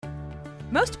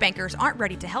Most bankers aren't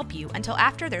ready to help you until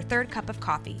after their third cup of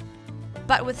coffee.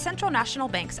 But with Central National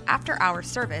Bank's after-hours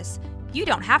service, you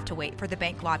don't have to wait for the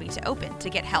bank lobby to open to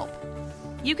get help.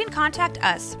 You can contact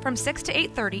us from 6 to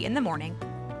 8:30 in the morning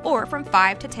or from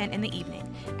 5 to 10 in the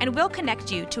evening, and we'll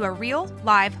connect you to a real,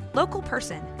 live, local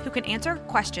person who can answer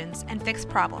questions and fix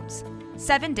problems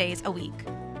 7 days a week.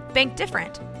 Bank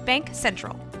different. Bank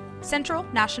Central. Central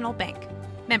National Bank.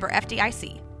 Member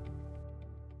FDIC.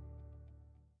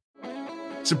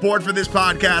 Support for this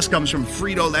podcast comes from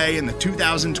Frito-Lay and the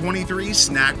 2023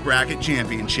 Snack Bracket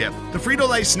Championship. The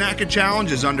Frito-Lay Snack-It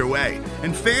Challenge is underway,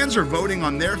 and fans are voting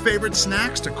on their favorite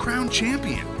snacks to crown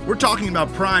champion. We're talking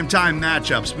about prime-time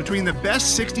matchups between the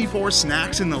best 64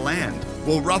 snacks in the land.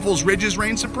 Will Ruffles Ridges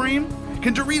reign supreme?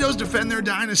 Can Doritos defend their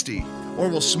dynasty? Or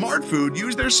will Smart Food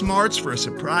use their smarts for a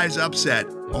surprise upset?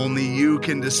 Only you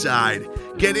can decide.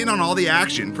 Get in on all the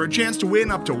action for a chance to win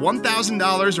up to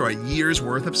 $1,000 or a year's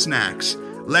worth of snacks.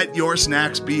 Let your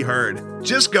snacks be heard.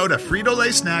 Just go to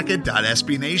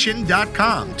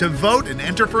fritolaysnacket.sbnation.com to vote and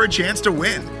enter for a chance to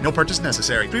win. No purchase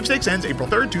necessary. Sweepstakes ends April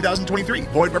 3rd, 2023.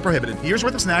 Void where prohibited. Year's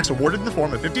worth of snacks awarded in the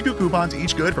form of 52 coupons,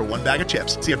 each good for one bag of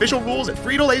chips. See official rules at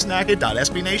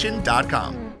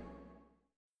fritolaysnacket.sbnation.com.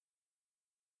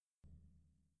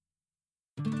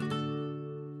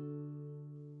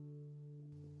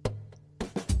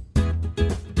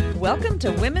 Welcome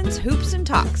to Women's Hoops and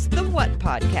Talks, the What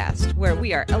Podcast, where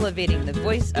we are elevating the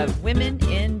voice of women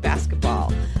in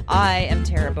basketball. I am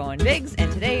Tara Bowen-Biggs,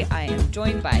 and today I am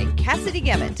joined by Cassidy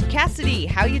Gemmett. Cassidy,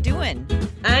 how you doing?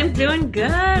 I'm doing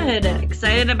good.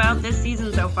 Excited about this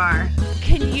season so far.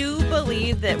 Can you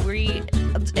believe that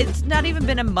it's not even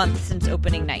been a month since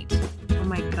opening night? Oh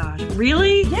my gosh,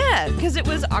 really? Yeah, because it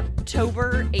was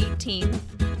October 18th.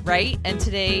 Right? And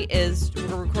today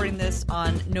we're recording this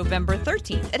on November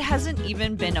 13th. It hasn't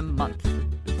even been a month.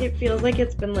 It feels like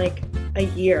it's been like a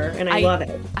year, and I love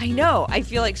it. I know. I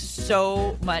feel like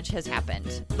so much has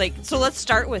happened. So let's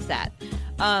start with that.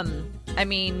 I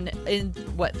mean, in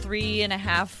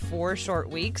 3.5, 4 short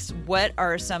weeks, what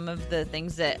are some of the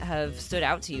things that have stood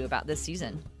out to you about this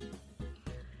season?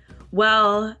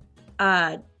 Well,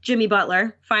 Jimmy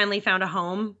Butler finally found a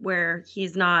home where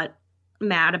he's not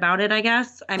mad about it, I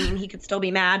guess. I mean, he could still be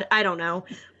mad. I don't know.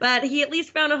 But he at least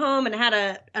found a home and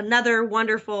had another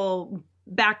wonderful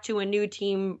back to a new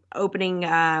team opening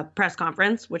press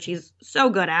conference, which he's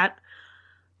so good at.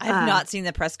 I've not seen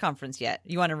the press conference yet.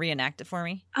 You want to reenact it for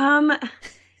me? I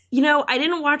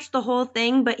didn't watch the whole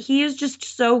thing, but he is just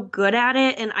so good at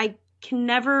it. And I can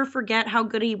never forget how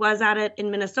good he was at it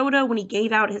in Minnesota when he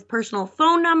gave out his personal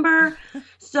phone number.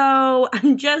 So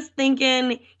I'm just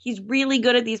thinking he's really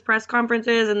good at these press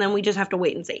conferences, and then we just have to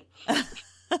wait and see.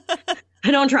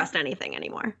 I don't trust anything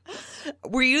anymore.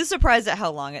 Were you surprised at how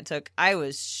long it took? I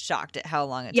was shocked at how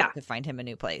long it took to find him a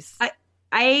new place.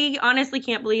 I honestly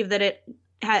can't believe that it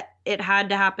had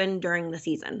to happen during the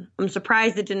season. I'm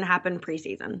surprised it didn't happen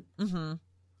preseason.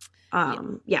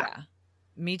 Mm-hmm. Yeah.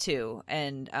 Me too.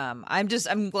 And I'm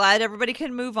glad everybody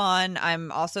can move on.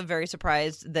 I'm also very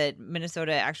surprised that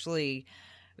Minnesota actually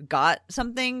got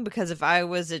something, because if I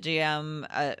was a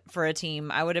GM for a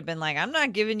team, I would have been like, I'm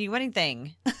not giving you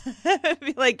anything.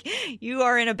 Be like, you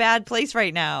are in a bad place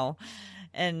right now.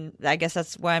 And I guess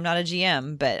that's why I'm not a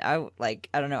GM. But I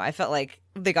don't know. I felt like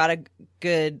they got a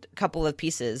good couple of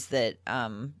pieces that,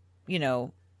 I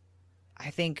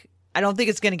don't think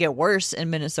it's going to get worse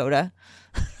in Minnesota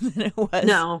than it was.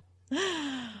 No.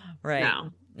 Right.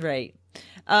 No. Right.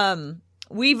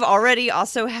 We've already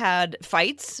also had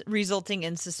fights resulting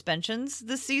in suspensions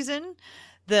this season.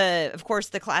 Of course,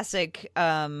 the classic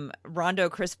Rondo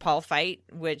Chris Paul fight,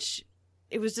 which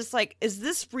it was just like, is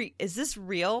this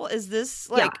real? Is this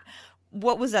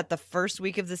what was that, the first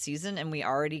week of the season, and we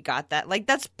already got that? Like,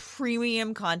 that's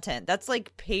premium content. That's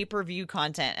like pay-per-view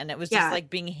content, and it was just like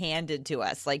being handed to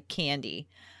us like candy.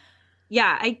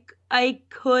 Yeah, I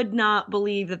could not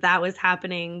believe that was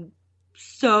happening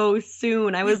so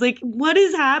soon. I was like, what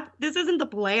is happening? This isn't the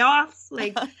playoffs.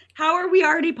 Like, how are we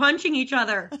already punching each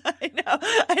other? I know.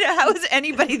 How is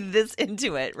anybody this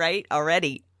into it, right?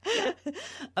 Already.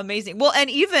 Amazing. Well, and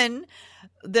even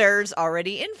there's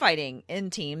already infighting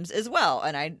in teams as well.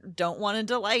 And I don't want to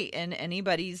delight in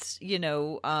anybody's,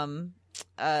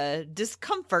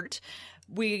 discomfort.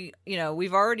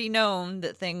 We've already known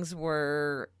that things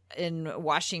were in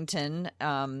Washington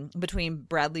between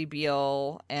Bradley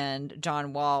Beal and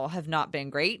John Wall have not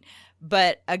been great.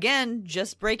 But again,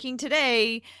 just breaking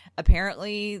today,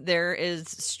 apparently there is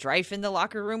strife in the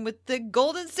locker room with the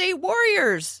Golden State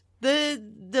Warriors. The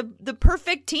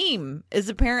perfect team is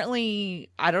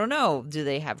apparently, I don't know, do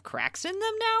they have cracks in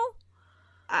them now?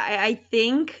 I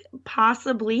think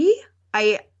possibly.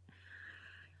 I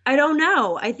don't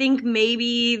know. I think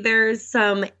maybe there's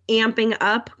some amping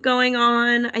up going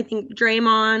on. I think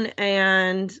Draymond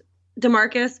and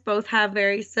DeMarcus both have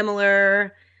very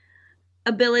similar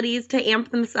abilities to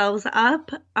amp themselves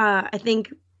up. I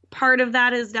think part of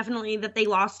that is definitely that they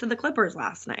lost to the Clippers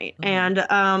last night,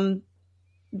 and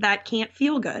that can't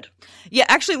feel good. Yeah,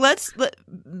 actually, let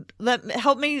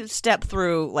help me step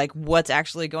through like what's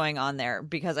actually going on there,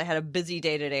 because I had a busy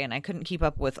day today and I couldn't keep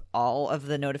up with all of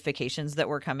the notifications that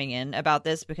were coming in about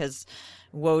this, because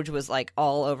Woj was like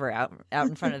all over out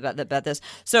in front of about this.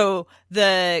 So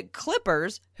the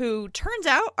Clippers, who turns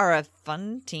out are a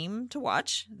fun team to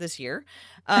watch this year.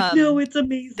 No, it's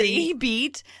amazing. They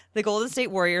beat the Golden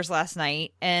State Warriors last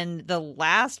night, and the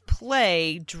last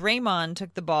play, Draymond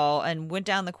took the ball and went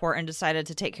down the court and decided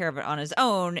to take care of it on his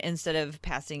own instead of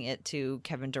passing it to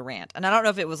Kevin Durant. And I don't know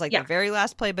if it was like the very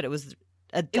last play, but it was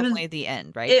definitely at the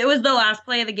end, right? It was the last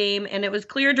play of the game, and it was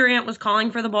clear Durant was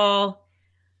calling for the ball.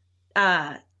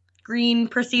 Green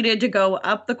proceeded to go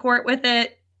up the court with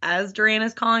it as Durant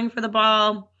is calling for the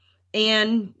ball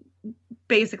and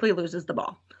basically loses the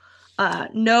ball.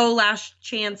 No last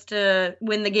chance to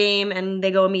win the game, and they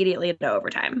go immediately into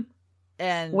overtime,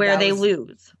 and where they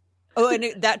lose. Oh,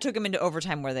 and that took them into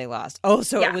overtime where they lost. Oh,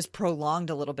 so it was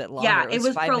prolonged a little bit longer. Yeah, it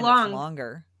was 5 prolonged minutes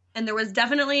longer. And there was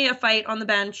definitely a fight on the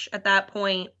bench at that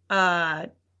point.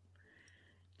 DeMarcus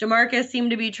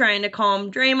seemed to be trying to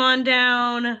calm Draymond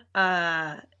down.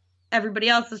 Everybody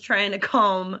else is trying to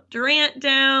calm Durant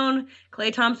down.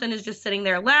 Klay Thompson is just sitting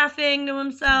there laughing to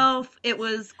himself. It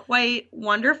was quite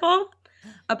wonderful.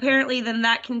 Apparently, then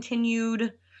that continued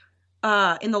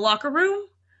in the locker room,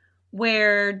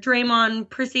 where Draymond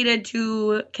proceeded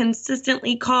to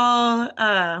consistently call.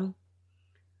 There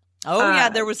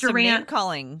was some name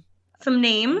calling. Some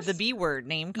names. The B word,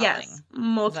 name calling. Yes,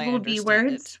 multiple B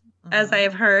words, as I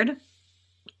have heard.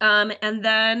 And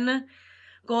then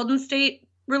Golden State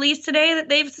released today that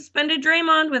they've suspended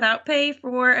Draymond without pay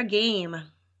for a game.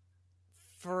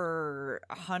 For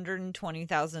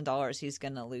 $120,000 he's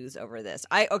going to lose over this.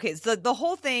 So the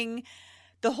whole thing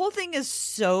is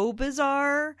so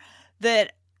bizarre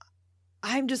that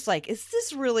I'm just like, is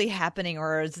this really happening,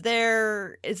 or is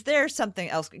there something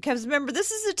else? Because remember,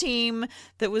 this is a team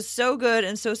that was so good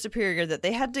and so superior that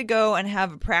they had to go and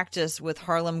have a practice with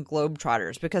Harlem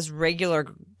Globetrotters because regular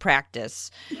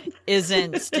practice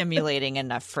isn't stimulating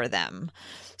enough for them.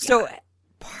 So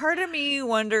part of me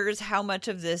wonders how much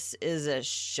of this is a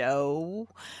show.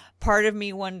 Part of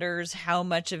me wonders how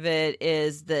much of it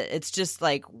is that it's just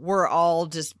like we're all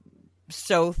just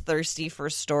so thirsty for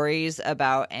stories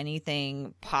about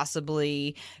anything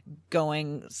possibly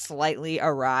going slightly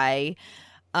awry.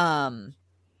 It's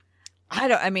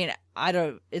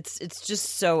just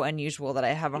so unusual that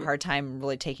I have a hard time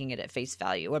really taking it at face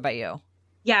value. What about you?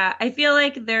 Yeah, I feel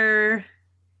like there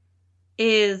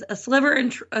is a sliver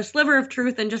of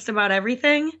truth in just about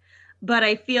everything, but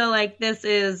I feel like this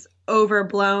is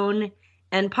overblown.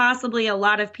 And possibly a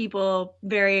lot of people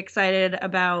very excited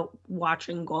about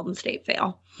watching Golden State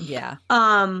fail. Yeah.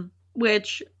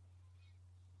 Which,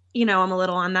 I'm a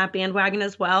little on that bandwagon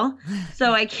as well.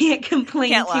 So I can't complain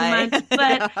too much.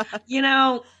 But,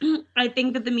 I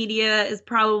think that the media is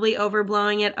probably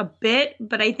overblowing it a bit.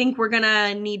 But I think we're going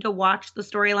to need to watch the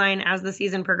storyline as the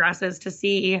season progresses to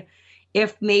see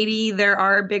if maybe there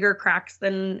are bigger cracks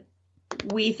than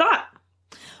we thought.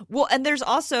 Well, and there's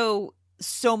also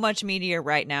so much media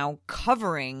right now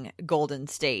covering Golden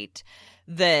State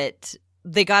that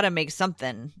they got to make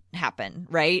something happen,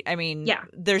 right? I mean,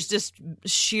 there's just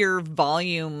sheer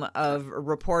volume of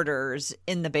reporters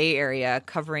in the Bay Area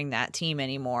covering that team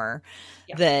anymore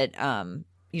that,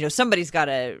 somebody's got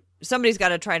to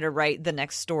try to write the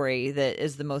next story that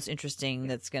is the most interesting,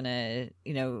 that's going to,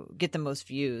 get the most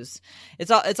views. It's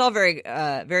all very,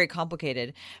 very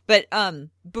complicated. But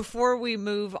before we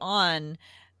move on,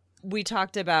 we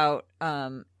talked about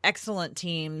excellent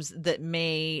teams that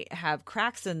may have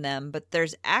cracks in them, but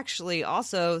there's actually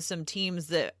also some teams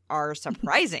that are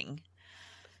surprising.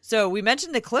 So we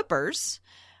mentioned the Clippers.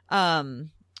 The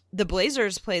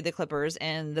Blazers played the Clippers,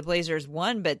 and the Blazers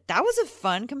won, but that was a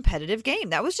fun, competitive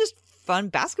game. That was just fun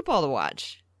basketball to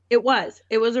watch. It was.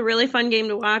 It was a really fun game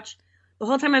to watch. The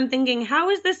whole time I'm thinking,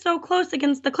 how is this so close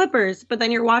against the Clippers? But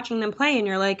then you're watching them play, and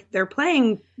you're like, they're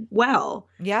playing well.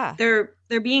 Yeah. They're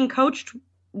being coached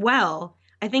well.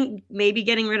 I think maybe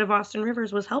getting rid of Austin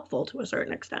Rivers was helpful to a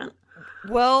certain extent.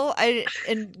 Well,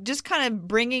 and just kind of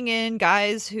bringing in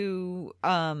guys who,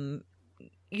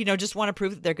 just want to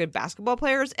prove that they're good basketball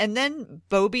players. And then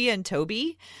Bobby and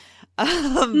Toby,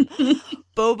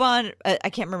 Boban, I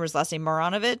can't remember his last name,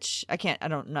 Maranovic.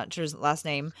 I'm not sure his last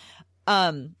name.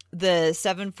 The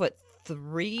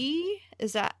 7'3"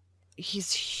 is that?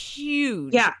 He's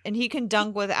huge. Yeah. And he can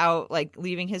dunk without like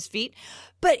leaving his feet,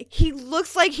 but he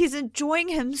looks like he's enjoying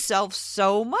himself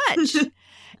so much.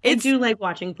 I do like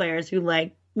watching players who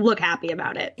like look happy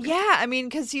about it. Yeah, I mean,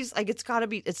 because he's like,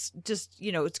 it's just,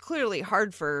 it's clearly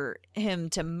hard for him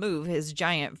to move his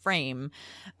giant frame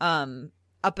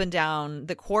up and down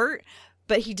the court,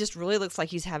 but he just really looks like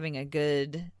he's having a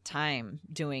good time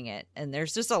doing it. And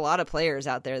there's just a lot of players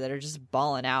out there that are just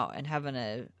balling out and having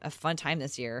a fun time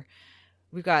this year.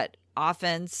 We've got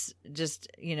offense just,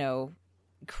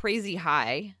 crazy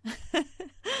high.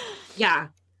 Yeah.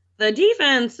 The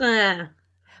defense,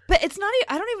 But it's not.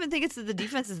 I don't even think it's that the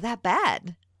defense is that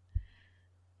bad.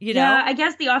 Yeah, I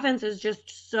guess the offense is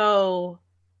just so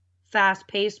fast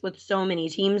paced with so many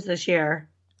teams this year.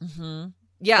 Mm-hmm.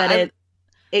 Yeah, that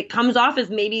it comes off as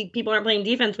maybe people aren't playing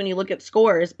defense when you look at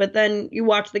scores, but then you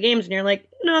watch the games and you're like,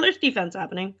 no, there's defense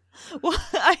happening. Well,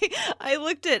 I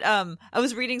looked at I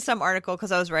was reading some article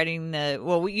because I was writing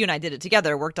you and I did it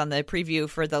together, worked on the preview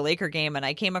for the Laker game, and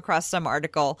I came across some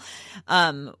article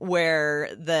where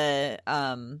the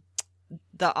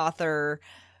author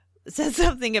said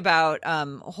something about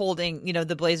holding,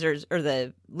 the Blazers or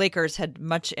the Lakers had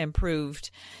much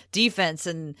improved defense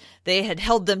and they had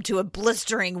held them to a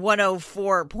blistering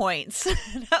 104 points.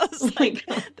 And I was like,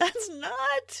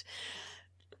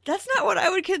 that's not what I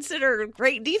would consider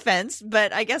great defense.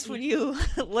 But I guess when you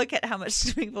look at how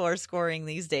much people are scoring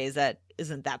these days, that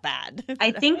isn't that bad.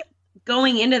 I think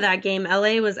going into that game,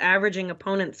 LA was averaging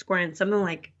opponents scoring something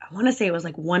like, I want to say it was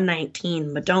like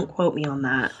 119, but don't quote me on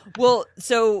that. Well,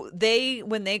 so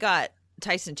when they got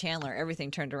Tyson Chandler,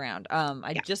 everything turned around.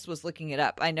 I just was looking it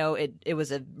up. I know it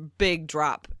was a big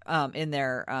drop in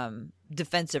their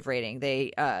defensive rating.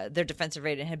 Their defensive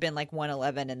rating had been like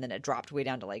 111 and then it dropped way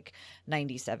down to like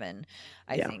 97,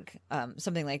 I think,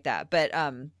 something like that. But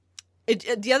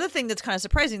the other thing that's kind of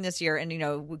surprising this year,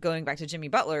 and going back to Jimmy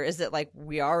Butler, is that like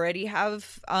we already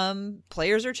have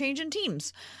players are changing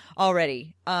teams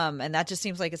already, and that just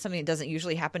seems like it's something that doesn't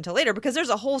usually happen till later because there's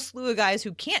a whole slew of guys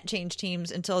who can't change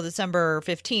teams until December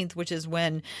 15th, which is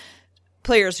when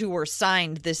players who were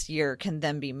signed this year can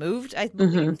then be moved. I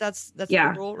believe that's the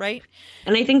rule, right?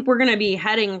 And I think we're going to be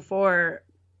heading for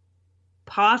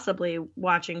possibly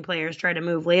watching players try to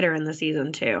move later in the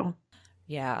season too.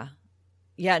 Yeah.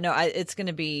 Yeah, no, it's going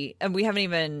to be, and we haven't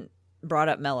even brought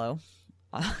up Melo.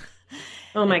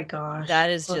 Oh my gosh.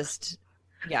 That is just,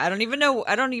 I don't even know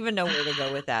where to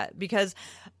go with that because,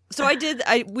 so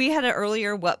we had an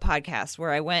earlier What podcast where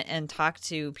I went and talked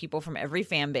to people from every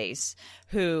fan base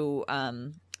who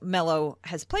Melo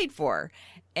has played for.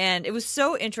 And it was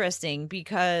so interesting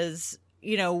because,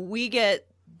 we get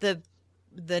the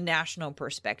national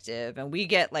perspective and we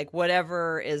get like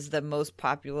whatever is the most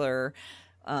popular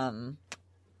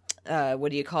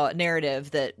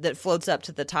narrative that floats up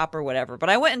to the top or whatever.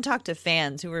 But I went and talked to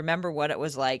fans who remember what it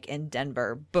was like in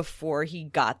Denver before he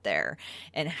got there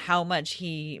and how much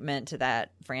he meant to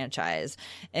that franchise.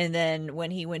 And then when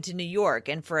he went to New York,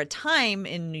 and for a time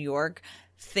in New York,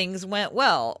 things went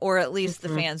well, or at least the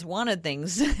fans wanted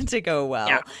things to go well.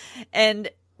 Yeah. And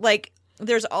like,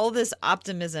 there's all this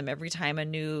optimism every time a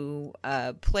new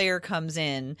player comes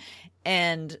in,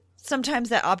 and sometimes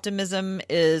that optimism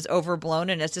is overblown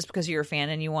and it's just because you're a fan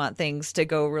and you want things to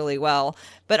go really well.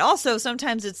 But also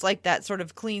sometimes it's like that sort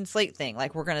of clean slate thing.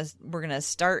 Like we're going to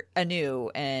start anew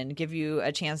and give you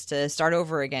a chance to start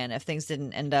over again if things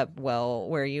didn't end up well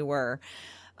where you were.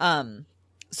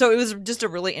 So it was just a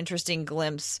really interesting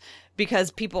glimpse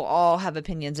because people all have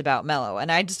opinions about Melo.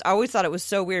 And I just always thought it was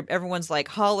so weird. Everyone's like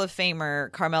Hall of Famer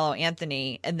Carmelo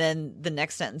Anthony. And then the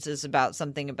next sentence is about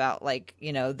something about like,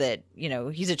 that,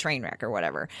 he's a train wreck or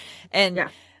whatever. And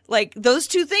like those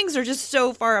two things are just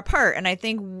so far apart. And I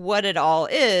think what it all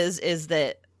is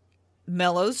that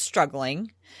Melo's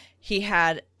struggling. He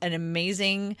had an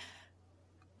amazing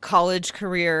college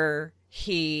career.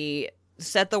 He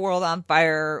set the world on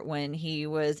fire when he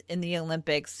was in the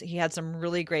Olympics. He had some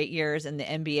really great years in the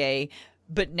NBA,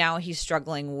 but now he's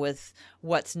struggling with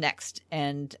what's next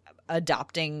and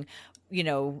adopting,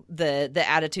 the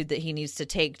attitude that he needs to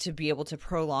take to be able to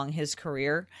prolong his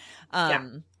career.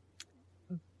 But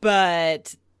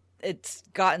it's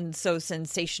gotten so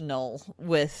sensational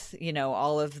with,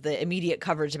 all of the immediate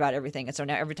coverage about everything. And so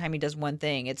now every time he does one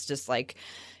thing, it's just like,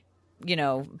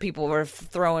 people are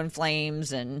throwing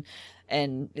flames and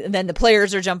then the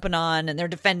players are jumping on and they're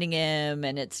defending him.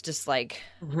 And it's just like,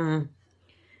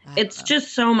 it's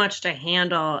just so much to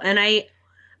handle. And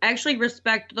I actually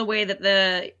respect the way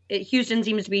that Houston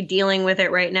seems to be dealing with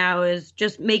it right now, is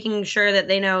just making sure that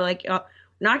they know, like,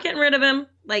 not getting rid of him.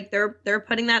 Like, they're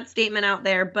putting that statement out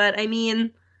there. But, I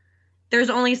mean, there's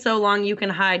only so long you can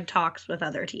hide talks with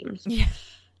other teams. Yeah.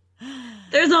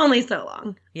 There's only so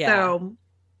long. Yeah. So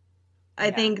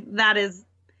I think that is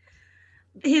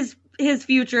his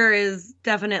future is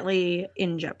definitely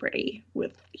in jeopardy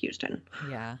with Houston.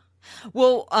 Yeah.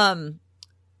 Well,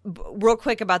 real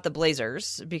quick about the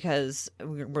Blazers, because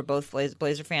we're both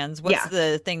Blazer fans. What's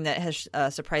the thing that has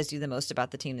surprised you the most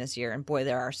about the team this year? And boy,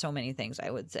 there are so many things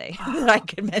I would say that I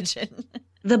could mention.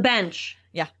 The bench.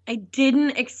 Yeah. I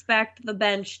didn't expect the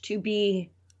bench to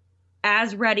be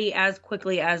as ready as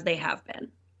quickly as they have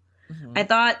been. Mm-hmm. I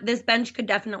thought this bench could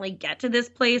definitely get to this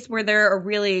place where they're a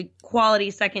really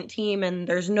quality second team and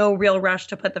there's no real rush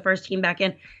to put the first team back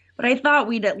in. But I thought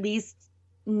we'd at least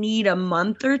need a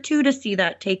month or two to see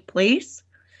that take place.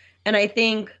 And I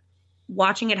think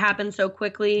watching it happen so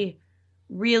quickly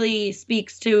really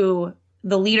speaks to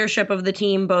the leadership of the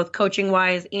team, both coaching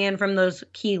wise and from those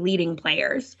key leading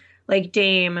players like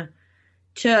Dame,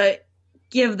 to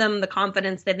give them the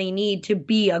confidence that they need to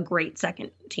be a great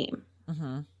second team.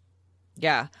 Mm-hmm.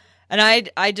 Yeah. And I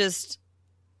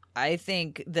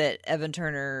think that Evan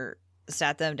Turner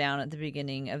sat them down at the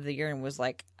beginning of the year and was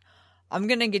like, I'm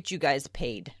going to get you guys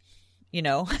paid,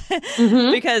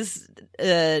 mm-hmm. because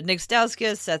Nick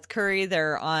Stauskas, Seth Curry,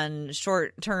 they're on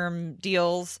short-term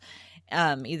deals,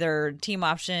 either team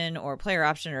option or player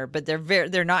option, but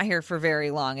they're not here for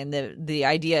very long. And the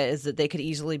idea is that they could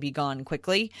easily be gone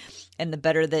quickly. And the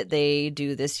better that they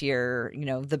do this year,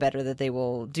 the better that they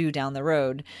will do down the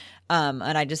road. And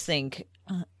I just think,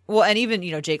 well, and even,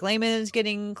 Jake Layman is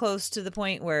getting close to the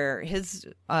point where his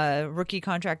rookie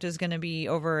contract is going to be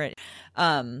over.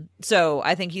 So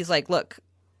I think he's like, look,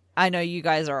 I know you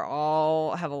guys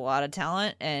all have a lot of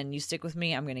talent and you stick with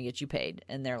me, I'm going to get you paid.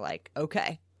 And they're like,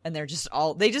 okay. And they're just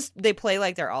they play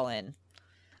like they're all in.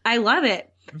 I love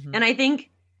it. Mm-hmm. And I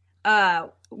think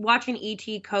watching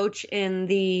ET coach in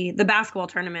the basketball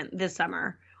tournament this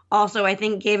summer also, I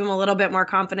think, gave him a little bit more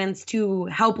confidence to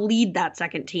help lead that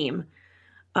second team.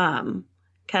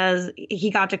 Because he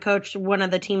got to coach one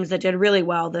of the teams that did really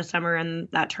well this summer in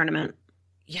that tournament.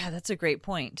 Yeah, that's a great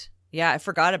point. Yeah, I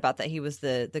forgot about that. He was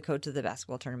the coach of the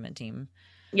basketball tournament team.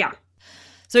 Yeah.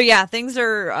 So yeah, things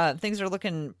are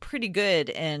looking pretty good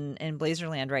in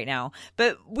Blazerland right now.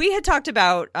 But we had talked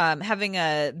about having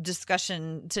a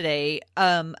discussion today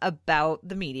about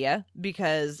the media,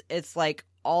 because it's like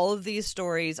all of these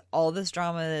stories, all this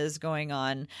drama that is going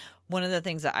on. One of the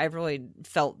things that I've really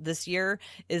felt this year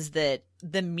is that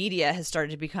the media has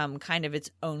started to become kind of its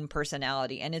own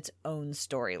personality and its own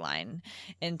storyline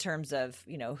in terms of,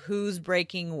 who's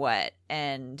breaking what.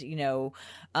 And,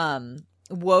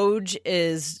 Woj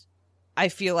is, I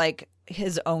feel like,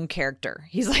 his own character.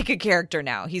 He's like a character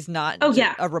now. He's not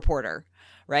a reporter,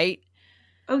 right?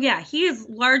 Oh, yeah. He is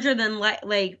larger than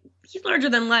he's larger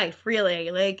than life,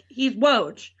 really. Like, he's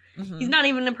Woj. Mm-hmm. He's not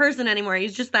even a person anymore.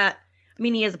 He's just that. I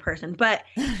mean, he is a person, but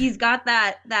he's got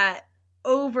that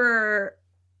overall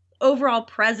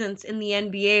presence in the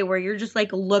NBA where you're just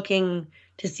like looking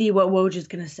to see what Woj is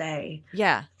going to say.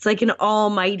 Yeah. It's like an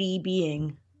almighty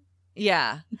being.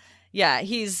 Yeah. Yeah.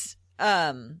 He's,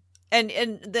 and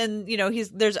then,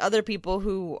 there's other people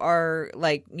who are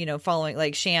like, following,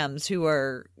 like Shams, who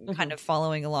are kind of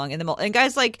following along in the and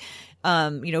guys like,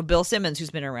 Bill Simmons,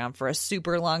 who's been around for a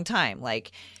super long time.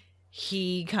 Like,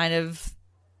 he kind of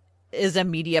is a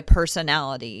media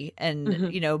personality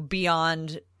and,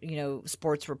 beyond,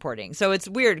 sports reporting. So it's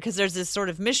weird because there's this sort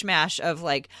of mishmash of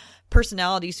like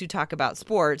personalities who talk about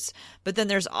sports, but then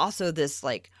there's also this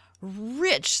like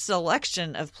rich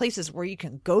selection of places where you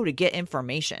can go to get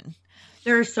information.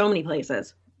 There are so many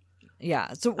places.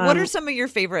 Yeah. So what are some of your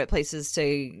favorite places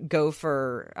to go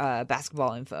for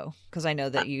basketball info? Because I know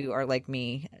that you are like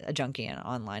me, a junkie and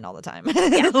online all the time,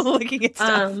 looking at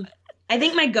stuff. I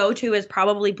think my go-to is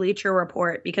probably Bleacher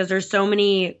Report, because there's so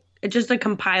many, it's just a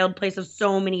compiled place of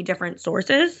so many different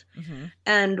sources. Mm-hmm.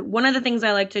 And one of the things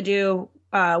I like to do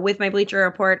with my Bleacher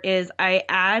Report is I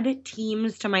add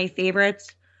teams to my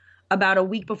favorites about a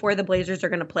week before the Blazers are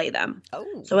going to play them.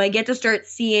 Oh. So I get to start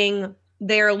seeing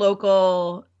their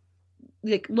local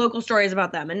stories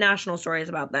about them and national stories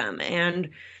about them and,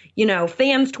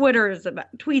 fans'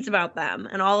 tweets about them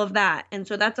and all of that. And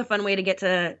so that's a fun way to get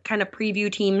to kind of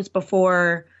preview teams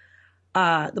before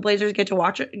the Blazers get to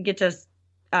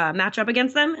match up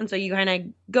against them. And so you kind of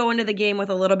go into the game with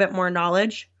a little bit more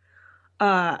knowledge.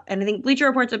 And I think Bleacher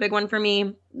Report's a big one for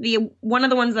me. One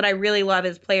of the ones that I really love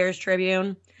is Players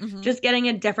Tribune. Mm-hmm. Just getting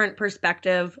a different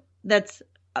perspective that's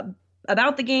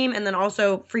about the game and then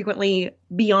also frequently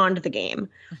beyond the game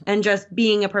and just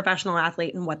being a professional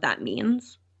athlete and what that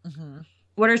means.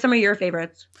 What are some of your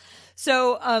favorites?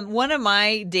 So one of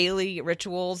my daily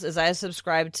rituals is I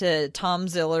subscribe to Tom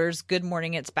Ziller's Good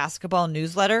Morning It's Basketball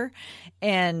newsletter,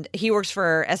 and he works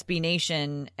for SB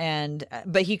Nation,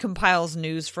 but he compiles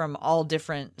news from all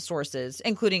different sources,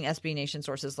 including SB Nation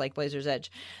sources like Blazers Edge.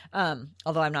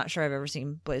 Although I'm not sure I've ever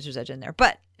seen Blazers Edge in there,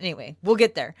 but anyway, we'll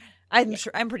get there.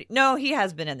 No, he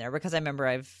has been in there because I remember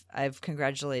I've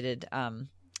congratulated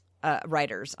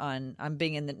writers on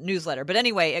being in the newsletter. But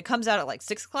anyway, it comes out at like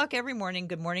 6:00 every morning.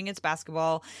 Good Morning It's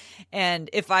Basketball. And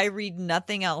if I read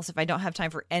nothing else, if I don't have time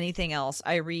for anything else,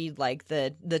 I read like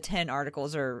the 10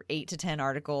 articles or 8 to 10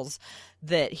 articles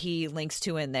that he links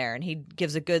to in there. And he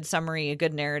gives a good summary, a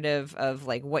good narrative of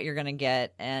like what you're going to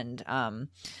get. And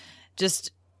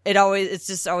it's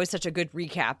just always such a good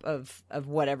recap of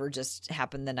whatever just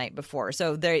happened the night before.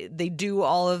 So they do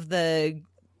all of the,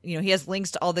 he has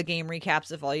links to all the game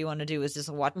recaps if all you want to do is just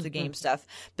watch the game stuff.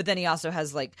 But then he also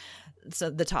has like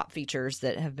the top features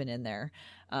that have been in there.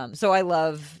 So I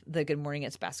love the Good Morning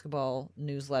It's Basketball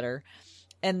newsletter.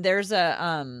 And there's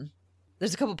a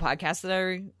couple podcasts that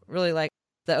I really like.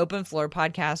 The Open Floor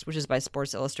podcast, which is by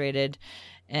Sports Illustrated,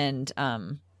 and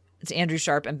it's Andrew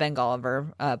Sharp and Ben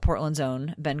Golliver, Portland's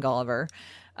own Ben Golliver.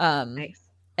 Nice.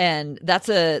 And that's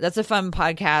a fun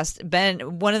podcast.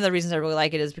 Ben, one of the reasons I really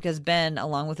like it is because Ben,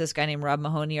 along with this guy named Rob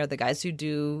Mahoney, are the guys who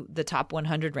do the top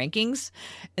 100 rankings.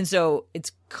 And so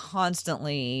it's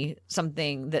constantly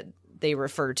something that they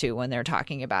refer to when they're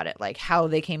talking about it, like how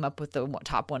they came up with the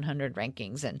top 100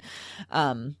 rankings and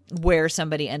where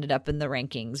somebody ended up in the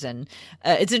rankings. And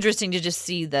it's interesting to just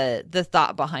see the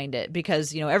thought behind it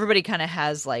because, everybody kind of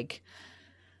has like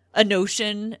a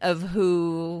notion of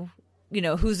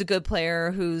who's a good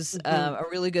player, who's a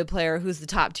really good player, who's the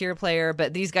top tier player.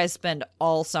 But these guys spend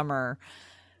all summer,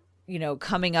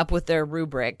 coming up with their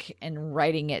rubric and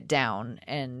writing it down.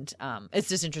 And it's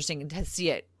just interesting to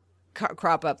see it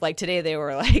crop up. Like today they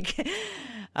were like,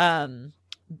 Ben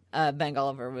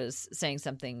Golliver was saying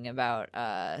something about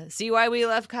see why we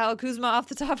left Kyle Kuzma off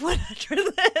the top 100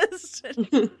 list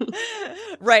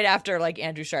right after like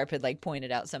Andrew Sharp had like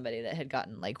pointed out somebody that had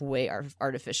gotten like way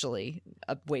artificially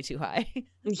up way too high.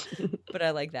 But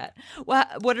I like that.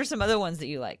 What are some other ones that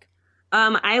you like?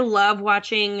 I love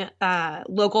watching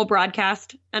local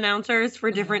broadcast announcers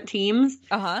for different teams.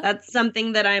 That's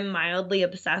something that I'm mildly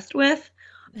obsessed with.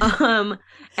 And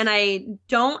I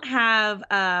don't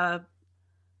have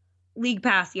League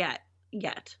Pass yet.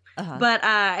 But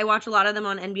I watch a lot of them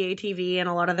on NBA TV and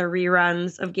a lot of the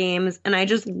reruns of games, and I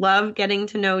just love getting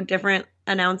to know different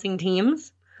announcing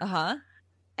teams. And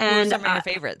who are some of your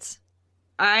favorites?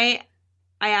 I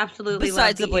absolutely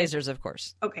besides love the Blazers, of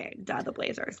course. Okay, the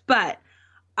Blazers, but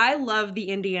I love the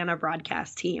Indiana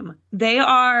broadcast team. They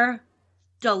are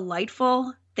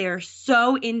delightful. They are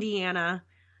so Indiana.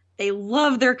 They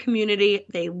love their community.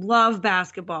 They love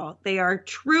basketball. They are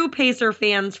true Pacer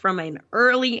fans from an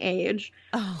early age.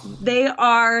 They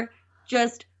are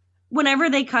just, whenever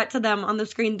they cut to them on the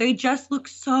screen, they just look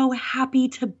so happy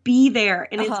to be there.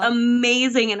 And it's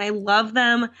amazing. And I love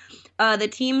them. The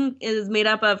team is made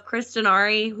up of Chris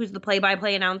Denari, who's the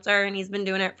play-by-play announcer. And he's been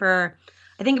doing it for,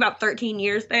 I think, about 13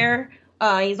 years there.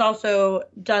 He's also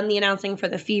done the announcing for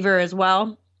the Fever as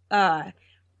well.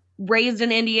 Raised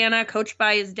in Indiana, coached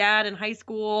by his dad in high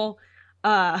school.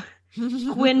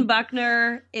 Quinn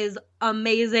Buckner is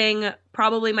amazing.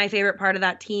 Probably my favorite part of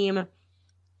that team.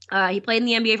 He played in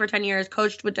the NBA for 10 years,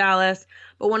 coached with Dallas.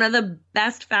 But one of the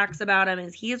best facts about him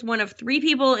is he is one of 3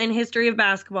 people in history of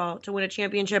basketball to win a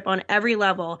championship on every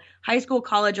level: high school,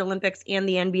 college, Olympics, and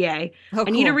the NBA. I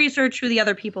need to research who the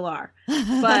other people are.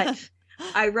 But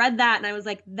I read that and I was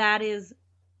like, that is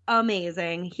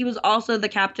amazing. He was also the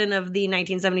captain of the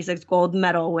 1976 gold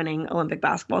medal winning Olympic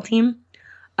basketball team.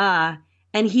 And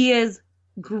he is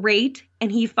great,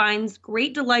 and he finds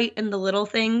great delight in the little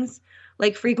things.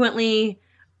 Like frequently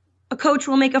a coach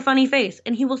will make a funny face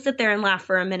and he will sit there and laugh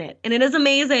for a minute, and it is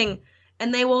amazing.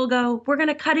 And they will go, we're going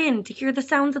to cut in to hear the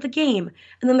sounds of the game.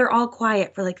 And then they're all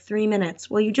quiet for like 3 minutes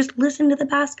while you just listen to the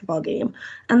basketball game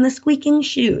and the squeaking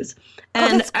shoes.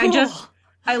 And that's cool.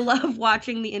 I love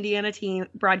watching the Indiana team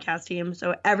broadcast team,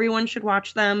 so everyone should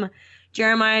watch them.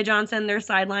 Jeremiah Johnson, their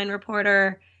sideline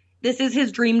reporter, this is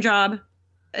his dream job.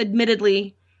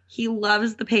 Admittedly, he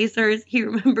loves the Pacers. He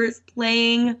remembers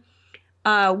playing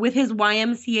with his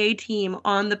YMCA team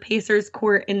on the Pacers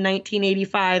court in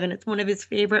 1985, and it's one of his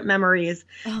favorite memories.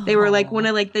 They were like one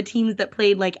of like the teams that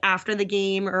played like after the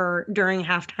game or during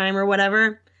halftime or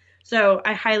whatever. So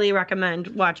I highly recommend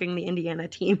watching the Indiana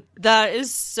team. That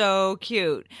is so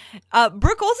cute.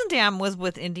 Brooke Olsendam was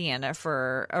with Indiana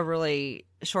for a really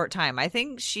short time. I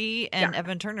think she and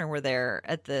Evan Turner were there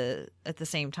at the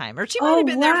same time, or she might have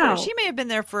been there. She may have been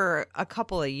there for a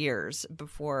couple of years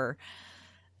before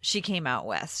she came out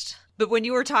west. But when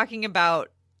you were talking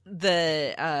about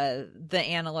the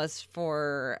analysts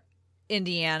for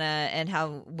Indiana and how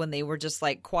when they were just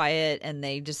like quiet and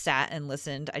they just sat and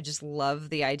listened, I just love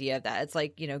the idea of that. It's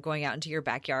like, going out into your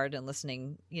backyard and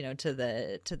listening, to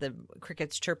the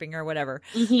crickets chirping or whatever.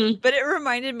 Mm-hmm. But it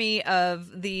reminded me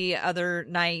of the other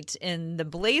night in the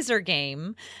Blazer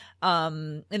game.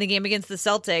 In the game against the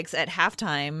Celtics at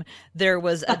halftime, there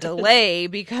was a delay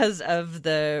because of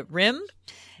the rim.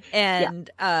 And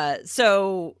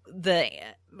so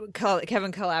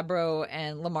Kevin Calabro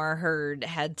and Lamar Hurd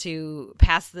had to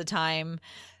pass the time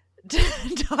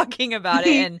talking about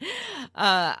it, and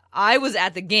I was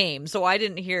at the game, so I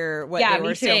didn't hear what they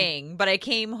were saying, but I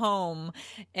came home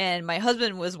and my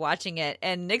husband was watching it,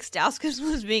 and Nick Stauskas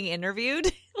was being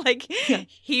interviewed.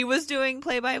 He was doing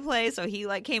play-by-play, so he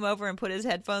came over and put his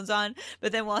headphones on,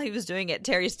 but then while he was doing it,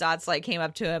 Terry Stotts came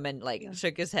up to him and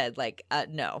shook his head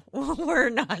no, we're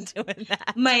not doing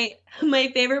that. My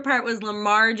favorite part was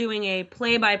Lamar doing a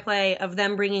play-by-play of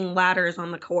them bringing ladders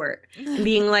on the court and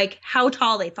being how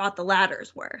tall they thought the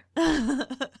ladders were.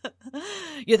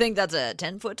 You think that's a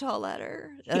 10-foot tall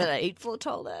ladder? An 8-foot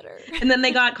tall ladder? And then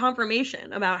they got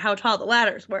confirmation about how tall the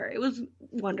ladders were. It was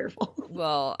wonderful.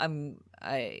 Well,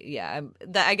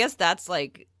 I guess that's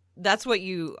what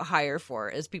you hire for,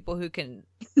 is people who can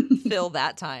fill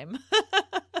that time.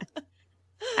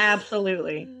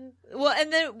 Absolutely. Well,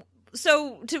 and then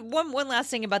so to one last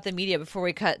thing about the media before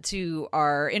we cut to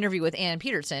our interview with Ann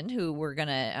Peterson, who we're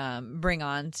gonna bring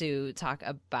on to talk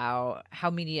about how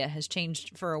media has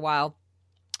changed for a while,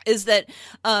 is that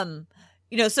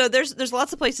so there's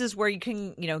lots of places where you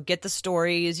can, get the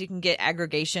stories, you can get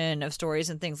aggregation of stories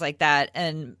and things like that.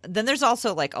 And then there's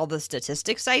also all the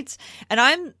statistics sites. And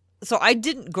I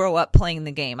didn't grow up playing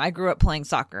the game. I grew up playing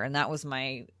soccer, and that was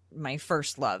my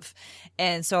first love.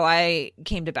 And so I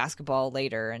came to basketball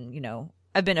later, and,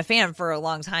 I've been a fan for a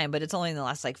long time, but it's only in the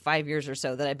last 5 years or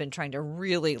so that I've been trying to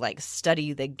really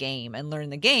study the game and learn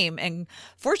the game. And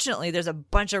fortunately, there's a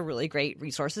bunch of really great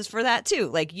resources for that too.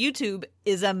 YouTube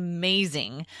is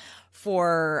amazing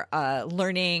for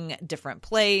learning different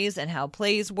plays and how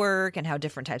plays work and how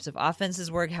different types of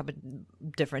offenses work, how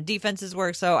different defenses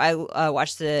work. So I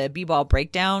watched the B-Ball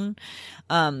Breakdown.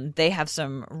 They have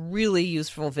some really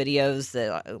useful videos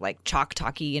that chalk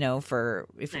talky, for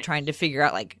if you're trying to figure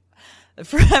out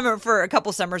for a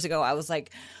couple summers ago, I was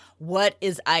like, what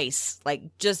is ice?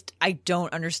 I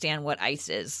don't understand what ice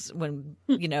is when,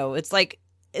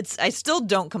 I still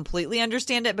don't completely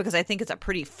understand it because I think it's a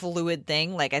pretty fluid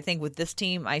thing. I think with this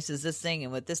team, ice is this thing,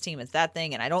 and with this team, it's that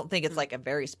thing. And I don't think it's a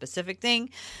very specific thing,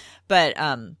 but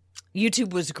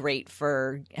YouTube was great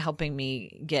for helping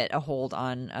me get a hold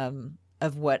on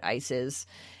of what ice is.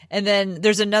 And then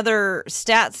there's another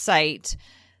stats site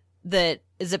that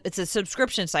it's a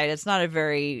subscription site. It's not a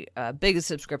very big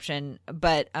subscription,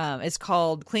 but it's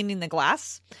called Cleaning the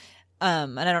Glass.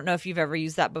 And I don't know if you've ever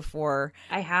used that before.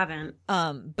 I haven't.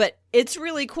 But it's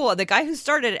really cool. The guy who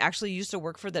started it actually used to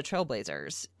work for the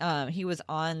Trailblazers. He was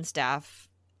on staff.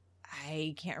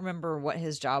 I can't remember what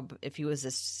his job, if he was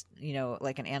this, an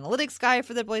analytics guy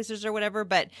for the Blazers or whatever,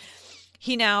 but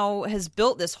he now has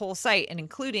built this whole site, and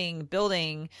including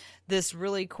building this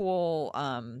really cool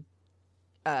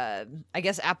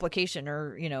application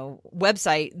or,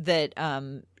 website that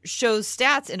shows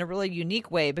stats in a really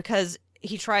unique way because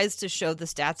he tries to show the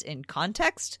stats in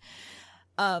context.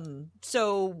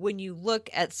 So when you look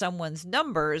at someone's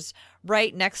numbers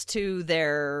right next to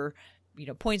their,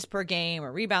 points per game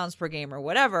or rebounds per game or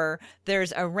whatever,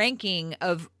 there's a ranking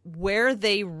of where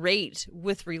they rate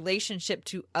with relationship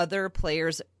to other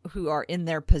players who are in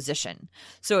their position.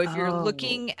 So if you're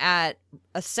looking at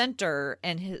a center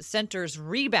and his center's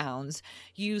rebounds,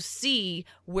 you see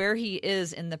where he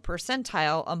is in the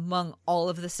percentile among all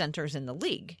of the centers in the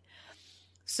league.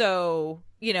 So,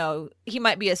 he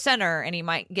might be a center and he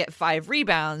might get 5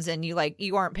 rebounds, and you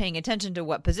aren't paying attention to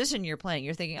what position you're playing.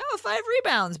 You're thinking, 5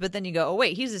 rebounds. But then you go, oh,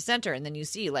 wait, he's a center. And then you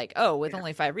see with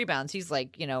only 5 rebounds, he's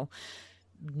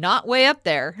not way up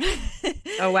there.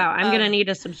 Oh, wow. I'm going to need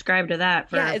to subscribe to that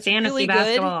for fantasy really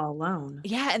basketball alone.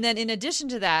 Yeah. And then in addition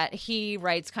to that, he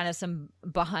writes kind of some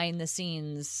behind the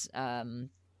scenes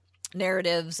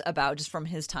narratives about just from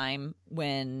his time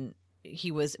when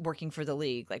he was working for the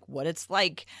league, like what it's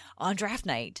like on draft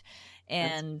night.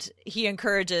 And he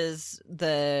encourages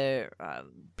the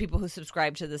people who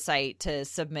subscribe to the site to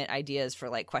submit ideas for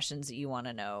like questions that you want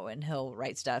to know, and he'll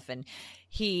write stuff. And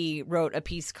he wrote a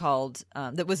piece called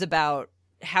that was about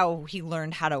how he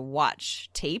learned how to watch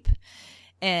tape.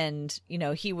 And, you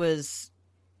know, he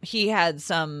had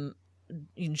some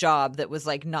job that was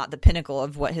like not the pinnacle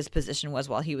of what his position was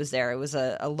while he was there. It was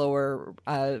a lower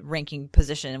ranking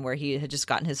position where he had just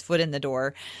gotten his foot in the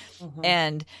door. Mm-hmm.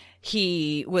 And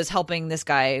he was helping this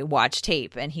guy watch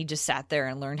tape, and he just sat there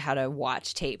and learned how to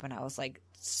watch tape. And I was like,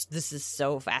 this is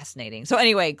so fascinating. So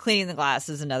anyway, Cleaning the Glass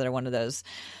is another one of those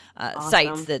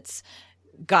sites that's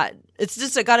got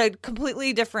a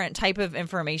completely different type of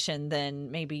information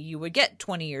than maybe you would get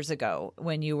 20 years ago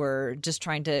when you were just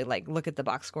trying to like look at the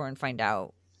box score and find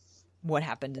out what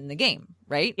happened in the game,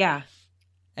 right? Yeah.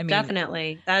 I mean,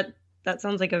 definitely. That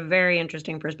sounds like a very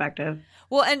interesting perspective.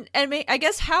 Well, and I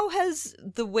guess how has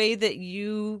the way that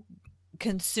you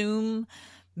consume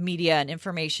media and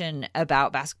information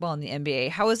about basketball and the NBA,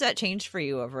 how has that changed for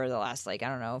you over the last, like, I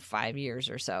don't know, 5 years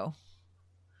or so?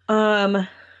 I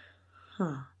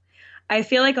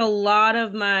feel like a lot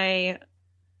of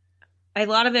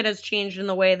it has changed in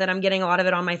the way that I'm getting a lot of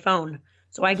it on my phone.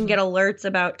 So I can get alerts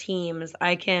about teams.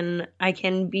 I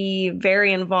can be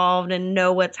very involved and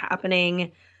know what's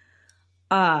happening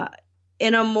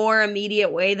in a more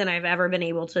immediate way than I've ever been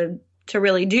able to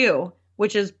really do,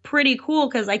 which is pretty cool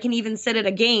because I can even sit at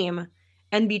a game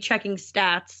and be checking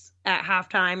stats at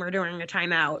halftime or during a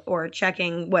timeout or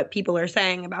checking what people are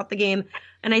saying about the game.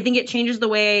 And I think it changes the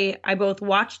way I both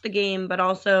watch the game, but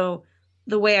also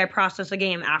the way I process a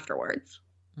game afterwards.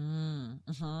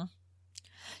 Mm-hmm.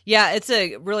 Yeah, it's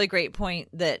a really great point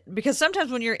because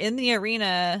sometimes when you're in the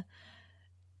arena,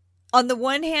 on the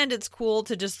one hand, it's cool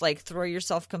to just like throw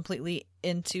yourself completely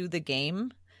into the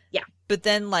game. Yeah. But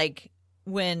then like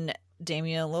when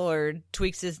Damian Lillard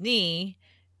tweaks his knee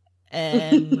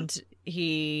and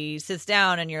he sits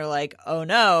down and you're like, oh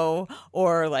no,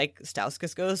 or like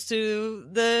Stauskas goes to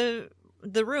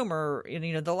the room or, you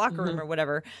know, the locker room or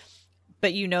whatever,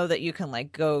 but you know that you can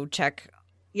like go check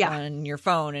on your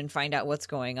phone and find out what's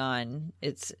going on.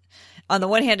 It's, on the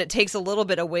one hand, it takes a little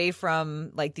bit away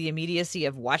from like the immediacy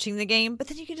of watching the game, but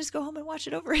then you can just go home and watch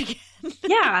it over again.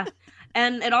 Yeah.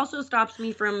 And it also stops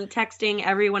me from texting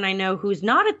everyone I know who's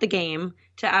not at the game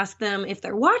to ask them if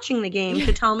they're watching the game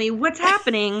to tell me what's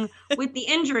happening with the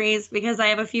injuries, because I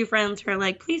have a few friends who are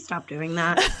like, please stop doing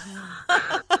that.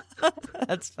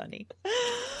 That's funny.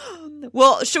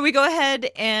 Well, should we go ahead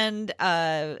and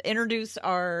introduce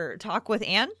our talk with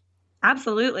Anne?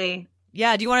 Absolutely.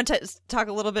 Yeah. Do you want to talk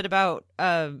a little bit about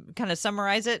kind of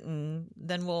summarize it, and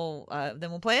then we'll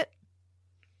play it?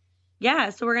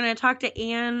 Yeah. So we're going to talk to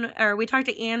we talked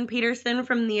to Anne Peterson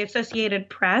from the Associated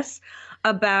Press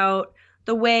about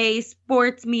the way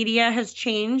sports media has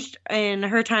changed in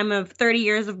her time of 30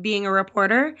 years of being a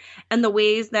reporter, and the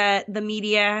ways that the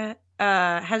media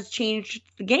has changed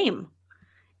the game.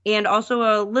 And also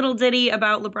a little ditty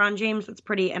about LeBron James that's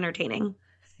pretty entertaining.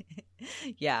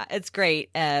 Yeah, it's great.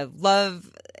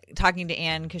 Love talking to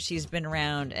Anne because she's been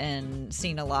around and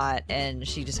seen a lot, and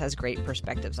she just has great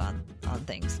perspectives on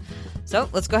things. So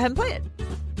let's go ahead and play it.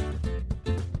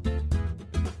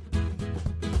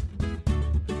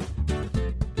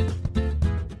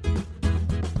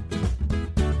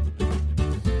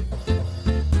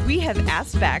 We have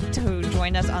asked back to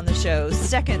join us on the show,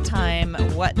 second time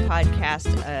What Podcast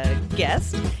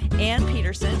guest, Anne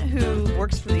Peterson, who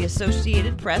works for the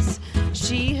Associated Press.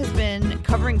 She has been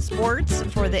covering sports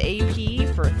for the AP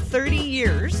for 30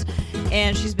 years,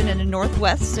 and she's been in the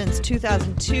Northwest since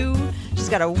 2002. She's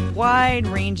got a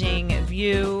wide-ranging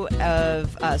view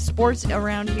of sports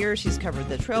around here. She's covered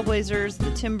the Trailblazers,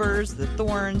 the Timbers, the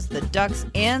Thorns, the Ducks,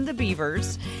 and the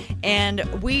Beavers. And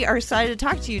we are excited to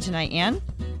talk to you tonight, Anne.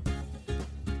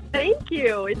 Thank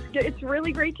you. It's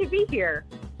really great to be here.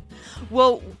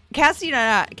 Well, Cassidy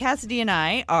and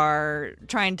I are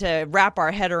trying to wrap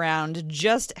our head around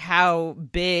just how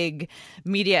big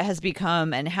media has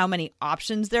become and how many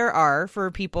options there are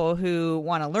for people who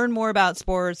want to learn more about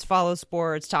sports, follow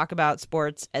sports, talk about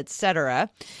sports, etc.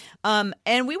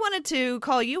 And we wanted to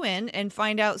call you in and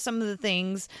find out some of the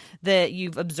things that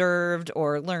you've observed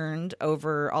or learned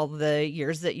over all the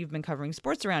years that you've been covering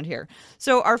sports around here.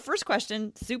 So our first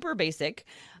question, super basic,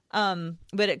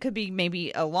 but it could be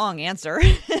maybe a long answer,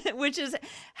 which is,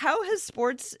 how has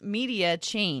sports media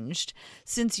changed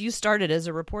since you started as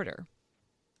a reporter?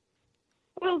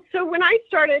 Well, so when I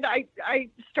started, I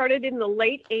started in the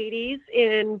late 80s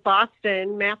in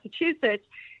Boston, Massachusetts,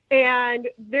 and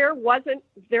there was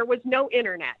no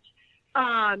internet.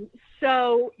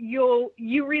 So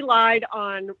you relied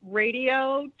on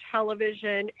radio,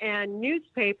 television, and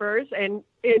newspapers, and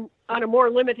on a more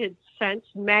limited sense,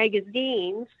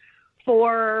 magazines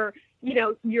for,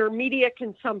 your media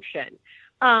consumption.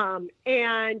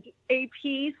 And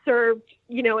AP served,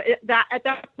 at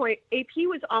that point, AP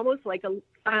was almost like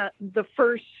the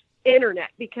first internet,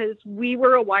 because we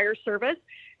were a wire service.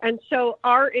 And so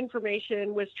our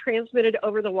information was transmitted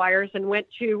over the wires and went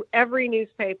to every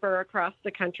newspaper across the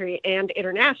country and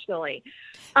internationally.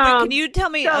 Can you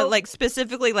tell me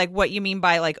specifically what you mean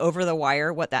by over the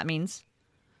wire, what that means?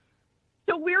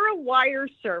 So we're a wire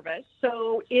service.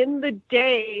 So in the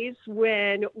days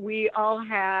when we all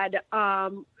had,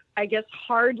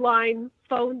 hardline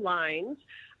phone lines,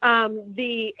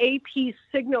 the AP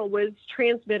signal was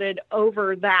transmitted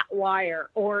over that wire,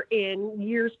 or in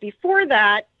years before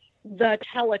that, the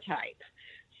teletype.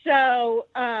 So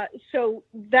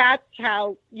that's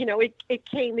how, it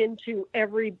came into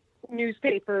every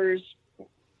newspaper's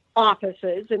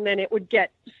offices, and then it would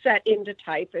get set into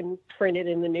type and printed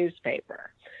in the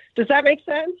newspaper. Does that make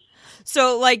sense?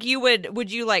 So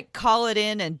would you call it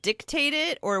in and dictate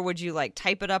it, or would you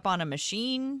type it up on a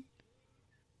machine?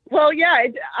 Well, yeah,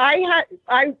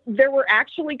 there were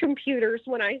actually computers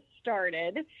when I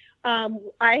started.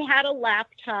 I had a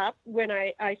laptop when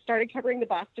I started covering the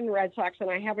Boston Red Sox, and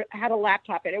I had a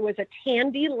laptop, and it was a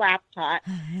Tandy laptop.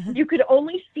 You could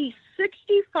only see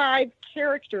 65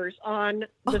 characters on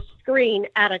the screen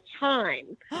at a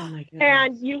time. Oh my goodness.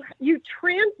 And you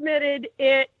transmitted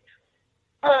it.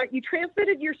 You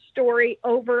transmitted your story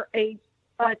over a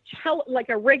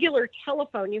regular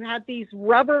telephone. You had these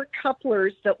rubber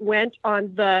couplers that went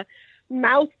on the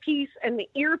mouthpiece and the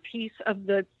earpiece of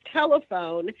the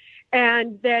telephone,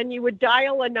 and then you would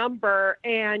dial a number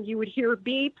and you would hear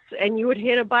beeps and you would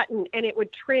hit a button and it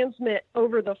would transmit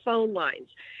over the phone lines.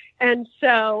 And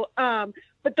so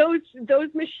but those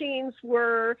machines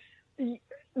were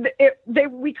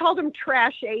we called them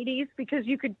trash 80s, because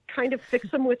you could kind of fix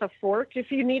them with a fork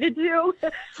if you needed to.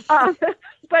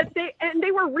 But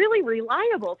they were really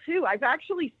reliable too. I've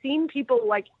actually seen people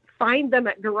find them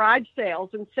at garage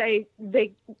sales and say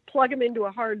they plug them into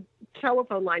a hard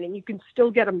telephone line and you can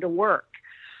still get them to work.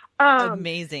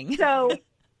 Amazing. So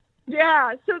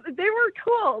yeah, so they were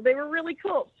cool. They were really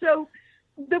cool. So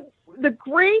the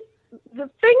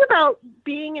thing about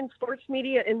being in sports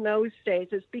media in those days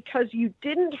is because you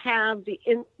didn't have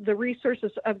the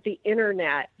resources of the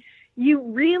internet, you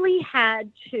really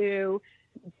had to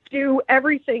do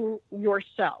everything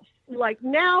yourself. Like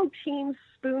now, teams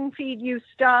spoon feed you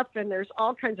stuff, and there's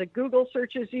all kinds of Google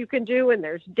searches you can do, and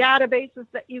there's databases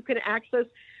that you can access.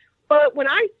 But when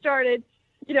I started,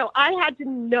 I had to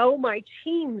know my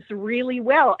teams really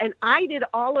well. And I did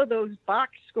all of those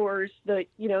box scores,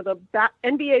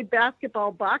 NBA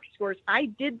basketball box scores. I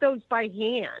did those by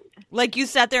hand. You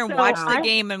sat there and watched the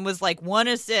game and was one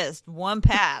assist, one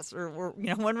pass, or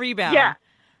one rebound. Yeah.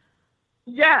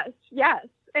 Yes.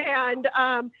 And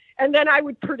then I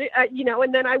would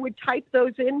and then I would type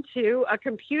those into a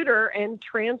computer and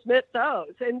transmit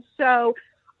those. And so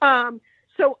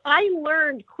I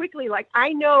learned quickly,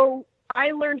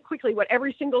 I learned quickly what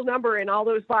every single number in all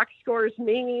those box scores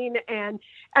mean. And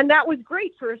that was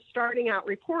great for a starting out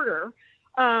reporter,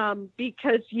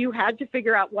 because you had to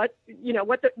figure out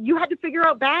you had to figure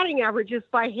out batting averages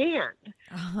by hand,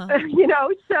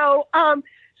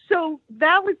 so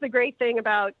that was the great thing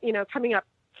about, coming up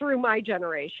through my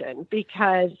generation,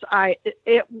 because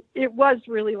it was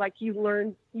really you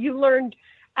learned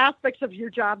aspects of your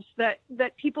jobs that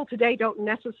people today don't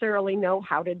necessarily know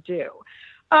how to do.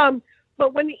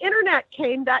 But when the internet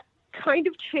came, that kind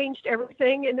of changed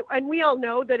everything. And we all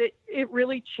know that it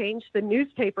really changed the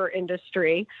newspaper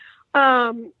industry.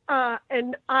 And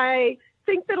I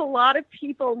think that a lot of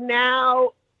people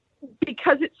now,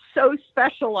 because it's so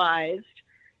specialized,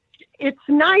 it's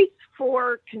nice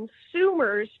for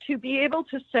consumers to be able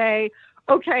to say,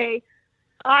 okay,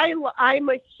 I'm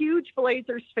a huge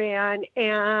Blazers fan,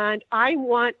 and I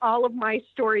want all of my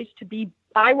stories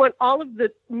I want all of the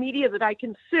media that I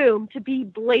consume to be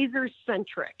Blazers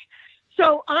centric.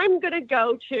 So I'm going to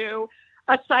go to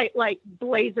a site like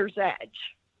Blazers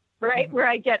Edge, right? Mm-hmm. Where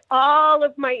I get all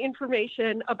of my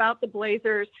information about the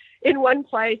Blazers in one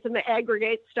place, and they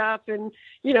aggregate stuff, and,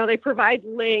 they provide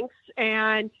links.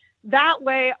 And that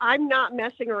way I'm not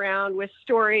messing around with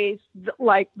stories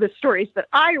like the stories that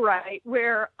I write,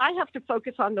 where I have to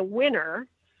focus on the winner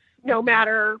no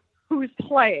matter who's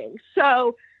playing.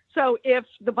 So if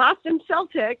the Boston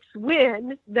Celtics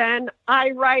win, then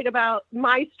I write about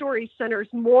my story centers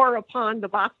more upon the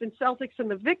Boston Celtics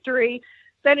and the victory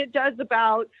than it does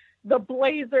about, the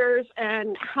Blazers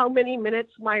and how many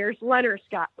minutes Myers Leonard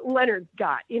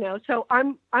got, you know. So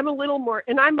I'm a little more,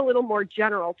 and I'm a little more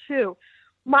general too.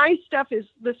 My stuff is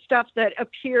the stuff that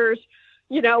appears,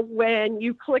 you know, when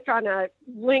you click on a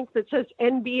link that says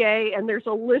NBA and there's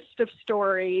a list of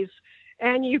stories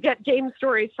and you get game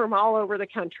stories from all over the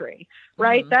country,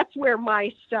 right? Mm-hmm. That's where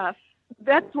my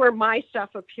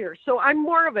stuff appears. So I'm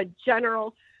more of a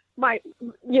general,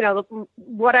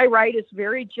 what I write is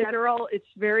very general. It's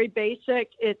very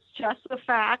basic. It's just the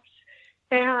facts.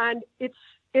 And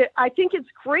I think it's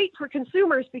great for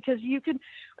consumers because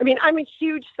I'm a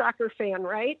huge soccer fan,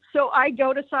 right? So I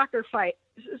go to soccer sites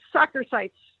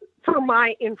for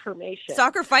my information.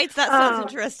 Soccer fights? That sounds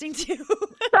interesting too.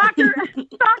 Soccer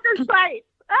sites.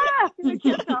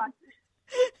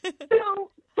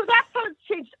 So that's how it's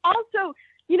changed. Also,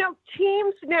 you know,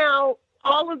 teams now,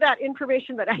 all of that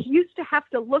information that I used to have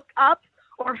to look up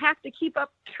or have to keep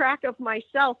up track of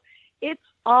myself, it's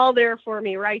all there for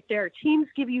me right there. Teams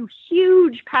give you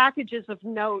huge packages of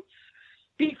notes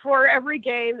before every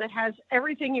game that has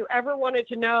everything you ever wanted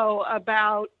to know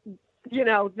about, you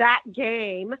know, that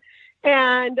game.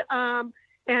 And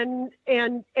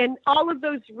all of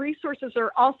those resources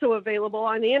are also available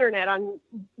on the internet, on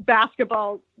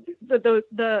basketball,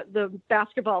 the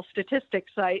basketball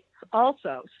statistics site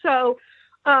also. So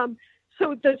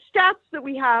the stats that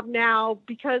we have now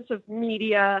because of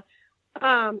media,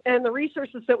 and the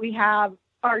resources that we have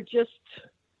are just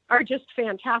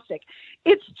fantastic.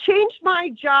 It's changed my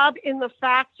job in the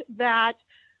fact that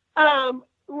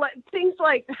things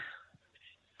like,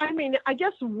 I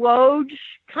guess Woj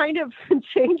kind of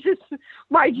changes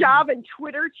my job, and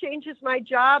Twitter changes my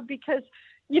job because,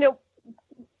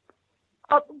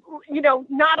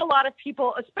 not a lot of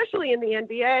people, especially in the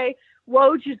NBA,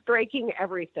 Woj is breaking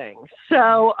everything.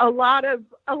 So a lot of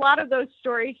those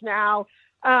stories now,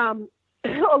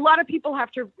 a lot of people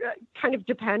have to kind of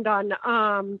depend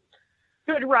on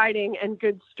good writing and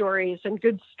good stories and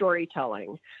good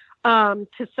storytelling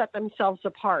to set themselves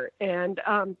apart. And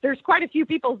there's quite a few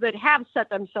people that have set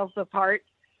themselves apart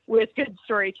with good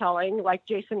storytelling, like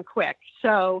Jason Quick.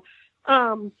 So,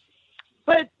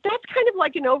 but that's kind of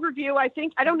like an overview, I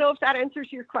think. I don't know if that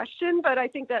answers your question, but I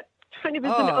think that kind of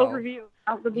is an overview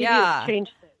of the media's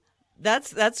changed things.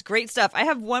 That's great stuff. I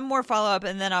have one more follow-up,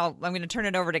 and then I'm going to turn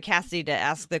it over to Cassie to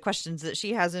ask the questions that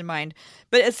she has in mind.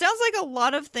 But it sounds like a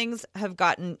lot of things have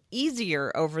gotten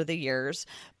easier over the years.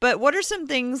 But what are some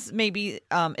things, maybe,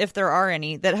 if there are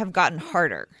any, that have gotten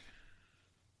harder?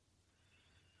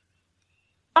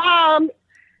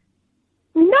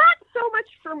 Not so much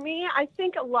for me. I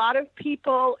think a lot of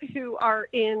people who are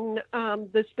in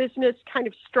this business kind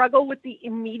of struggle with the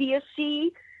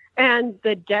immediacy and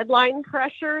the deadline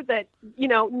pressure that,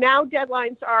 now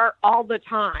deadlines are all the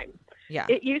time. Yeah.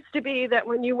 It used to be that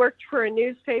when you worked for a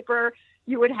newspaper,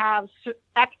 you would have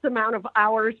X amount of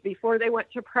hours before they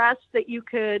went to press that you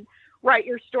could write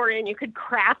your story and you could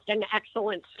craft an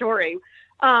excellent story.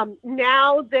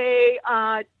 Now they,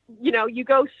 you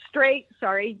go straight,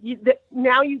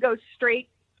 now you go straight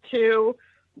to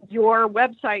your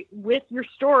website with your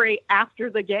story after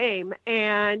the game.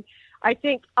 And I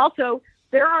think also,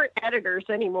 there aren't editors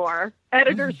anymore.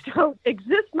 Editors don't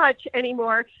exist much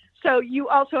anymore. So you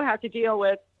also have to deal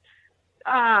with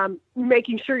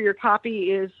making sure your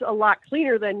copy is a lot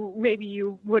cleaner than maybe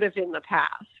you would have in the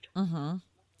past. Mm-hmm.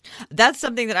 That's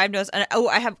something that I've noticed. And,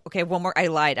 one more. I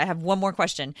lied. I have one more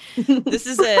question. This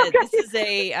is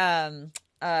like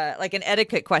an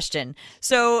etiquette question.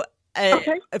 So,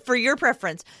 for your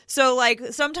preference. So like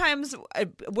sometimes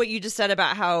what you just said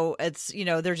about how it's,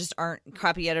 there just aren't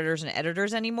copy editors and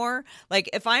editors anymore. Like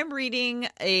if I'm reading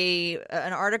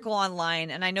an article online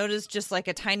and I notice just like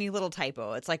a tiny little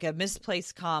typo, it's like a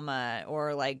misplaced comma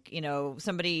or like,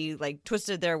 somebody like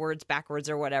twisted their words backwards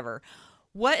or whatever.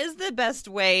 What is the best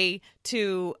way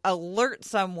to alert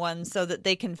someone so that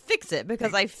they can fix it?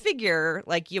 Because I figure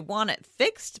like you want it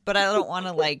fixed, but I don't want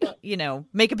to like,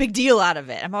 make a big deal out of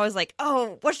it. I'm always like,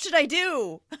 oh, what should I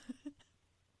do?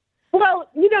 Well,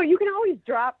 you can always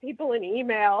drop people an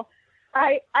email.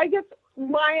 I guess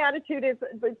my attitude is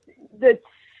that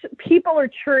people are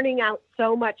churning out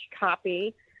so much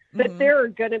copy that there are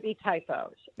going to be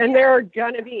typos and there are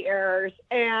going to be errors.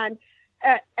 And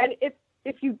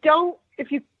if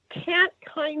you can't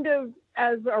kind of,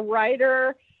 as a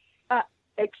writer,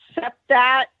 accept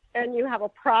that and you have a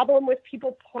problem with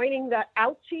people pointing that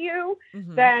out to you,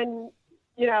 then,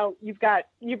 you've got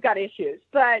issues.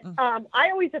 But I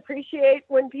always appreciate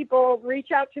when people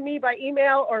reach out to me by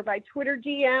email or by Twitter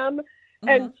DM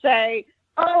and say,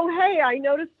 oh, hey, I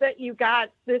noticed that you got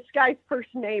this guy's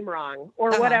first name wrong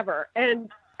or whatever. And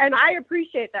and I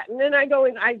appreciate that. And then I go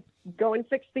and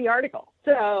fix the article.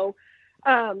 So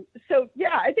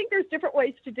yeah, I think there's different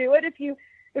ways to do it. If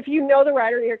you know the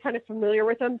writer, you're kind of familiar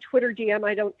with them. Twitter DM,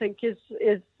 I don't think is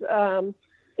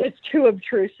too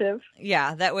obtrusive.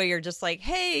 Yeah, that way you're just like,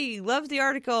 hey, love the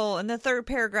article. In the third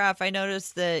paragraph, I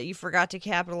noticed that you forgot to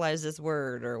capitalize this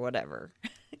word or whatever.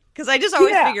 Because I just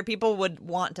always figure people would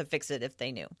want to fix it if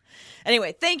they knew.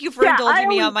 Anyway, thank you for indulging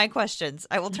me on my questions.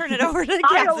 I will turn it over to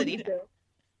Cassidy.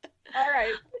 All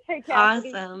right. Hey, Cassidy.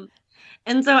 Awesome.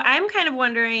 And so I'm kind of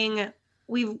wondering,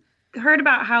 we've heard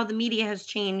about how the media has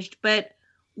changed, but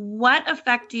what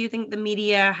effect do you think the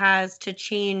media has to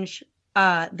change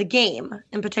the game,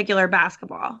 in particular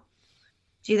basketball?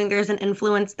 Do you think there's an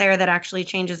influence there that actually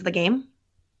changes the game?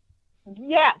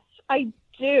 Yes, I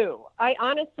do. I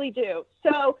honestly do.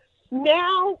 So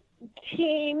now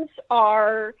teams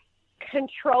are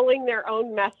controlling their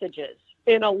own messages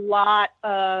in a lot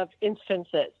of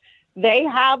instances. They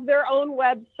have their own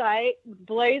website.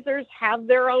 Blazers have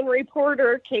their own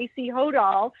reporter, Casey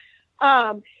Hodal,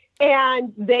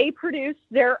 and they produce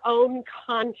their own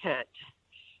content.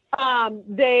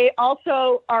 They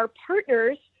also are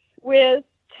partners with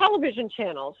television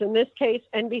channels, in this case,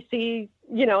 NBC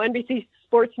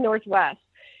Sports Northwest.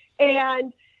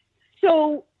 And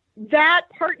so that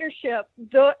partnership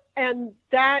and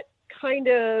that kind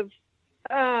of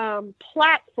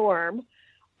platform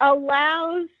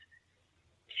allows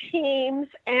teams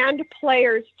and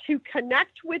players to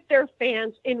connect with their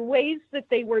fans in ways that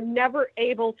they were never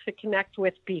able to connect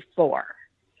with before,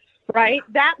 right?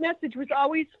 That message was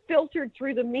always filtered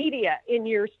through the media in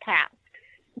years past.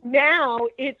 Now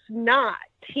it's not.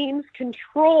 Teams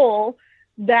control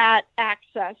that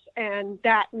access and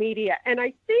that media. And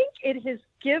I think it has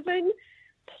given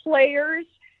players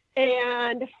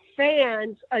and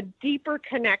fans a deeper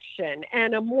connection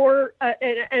and a more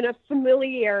and a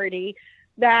familiarity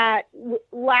that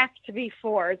lacked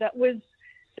before.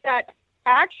 That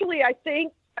actually, I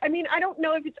think, I mean, I don't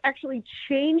know if it's actually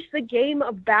changed the game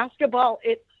of basketball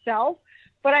itself,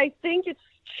 but I think it's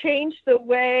changed the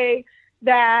way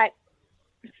that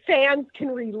fans can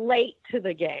relate to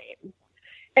the game,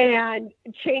 and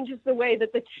changes the way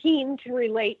that the team can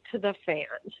relate to the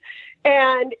fans.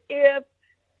 And if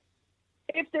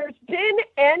there's been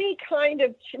any kind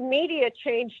of media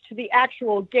change to the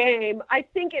actual game, I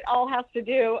think it all has to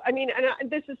do, I mean, and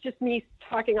this is just me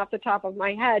talking off the top of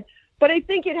my head, but I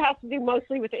think it has to do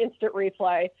mostly with instant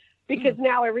replay, because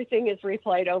now everything is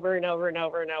replayed over and over and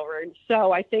over and over. And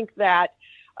so I think that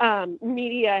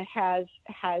media has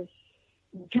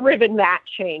driven that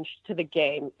change to the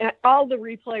game. And all the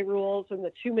replay rules and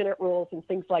the 2-minute rules and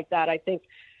things like that, I think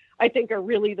are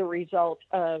really the result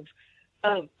of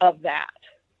that.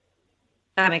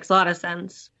 That makes a lot of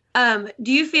sense. Do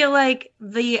you feel like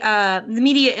the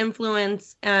media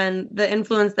influence and the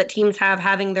influence that teams have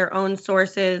having their own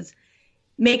sources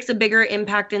makes a bigger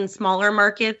impact in smaller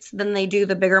markets than they do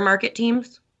the bigger market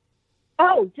teams?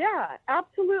 Oh, yeah,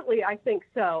 absolutely. I think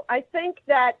so. I think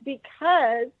that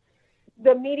because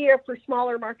the media for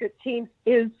smaller market teams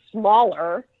is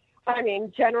smaller, I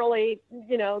mean, generally,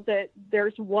 you know, that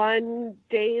there's one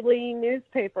daily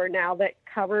newspaper now that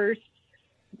covers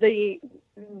the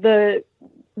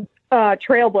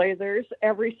Trailblazers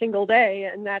every single day,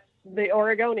 and that's the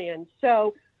Oregonian.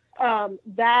 So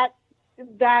that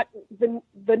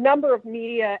the number of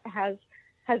media has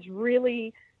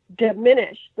really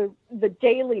diminished, the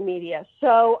daily media.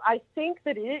 So I think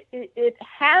that it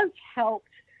has helped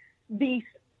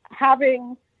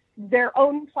having their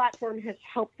own platform has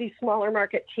helped these smaller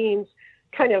market teams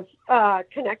kind of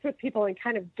connect with people and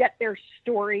kind of get their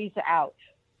stories out.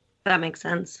 That makes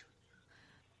sense.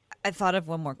 I thought of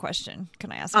one more question.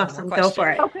 Can I ask Awesome. one more question? Go for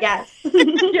it. Okay. Yes.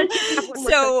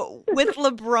 So with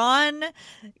LeBron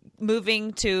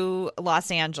moving to Los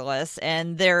Angeles,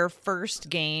 and their first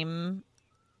game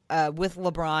with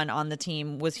LeBron on the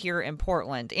team was here in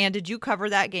Portland. And did you cover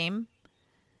that game?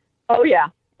 Oh, yeah.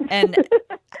 And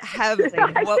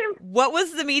what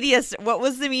was the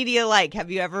media like?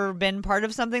 Have you ever been part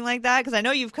of something like that? Because I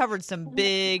know you've covered some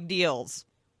big deals,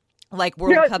 like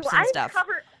World Cups and stuff.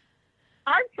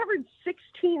 I've covered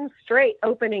 16 straight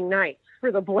opening nights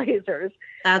for the Blazers.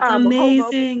 That's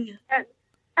amazing.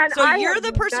 And so you're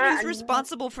the person who's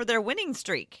responsible for their winning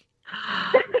streak.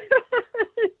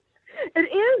 It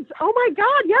is. Oh my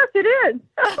God. Yes, it is.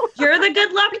 You're the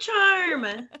good luck charm.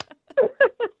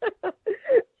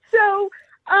 So,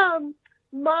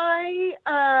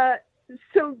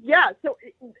 so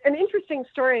an interesting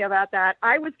story about that.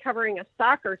 I was covering a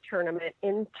soccer tournament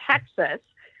in Texas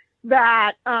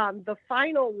that the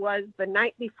final was the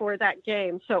night before that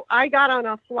game. So I got on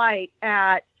a flight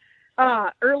at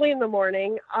early in the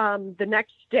morning the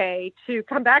next day to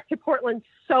come back to Portland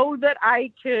so that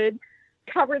I could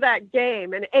cover that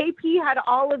game. And AP had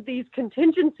all of these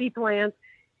contingency plans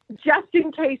just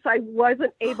in case I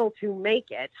wasn't able to make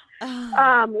it.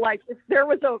 Like if there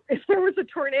was a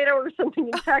tornado or something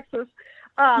in Texas,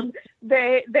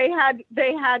 they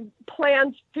had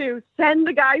plans to send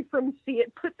the guy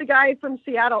put the guy from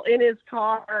Seattle in his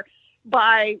car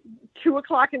by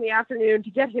 2:00 in the afternoon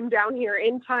to get him down here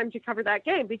in time to cover that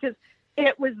game because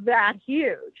it was that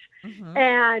huge. Mm-hmm.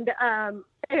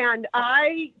 And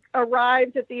I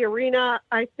arrived at the arena.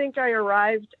 I think I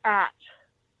arrived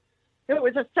it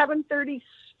was a 7:30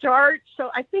 start.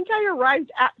 So I think I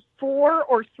arrived at 4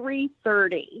 or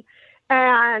 3:30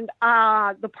 and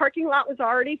the parking lot was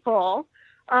already full.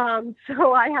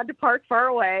 So I had to park far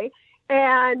away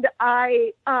and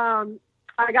I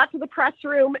got to the press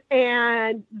room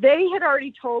and they had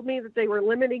already told me that they were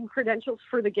limiting credentials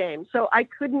for the game. So I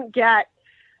couldn't get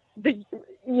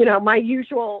my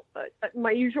usual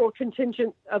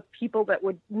contingent of people that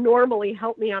would normally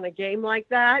help me on a game like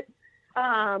that.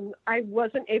 I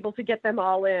wasn't able to get them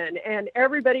all in and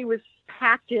everybody was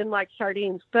packed in like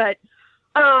sardines, but,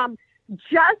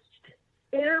 just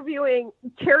interviewing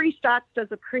Terry Stotts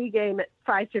does a pregame at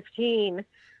 5:15,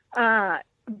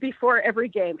 before every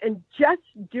game, and just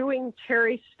doing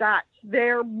Terry Stotts,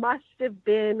 there must have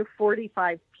been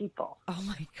 45 people. Oh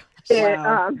my gosh!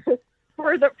 Wow.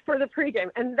 For the pregame,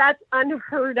 and that's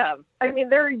unheard of. I mean,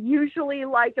 they're usually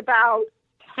like about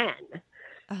 10.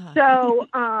 Uh-huh. So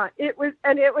it was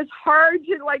hard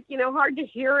to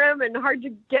hear him and hard to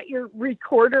get your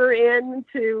recorder in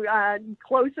to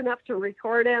close enough to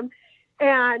record him.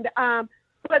 And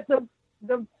but the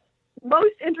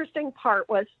most interesting part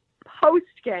was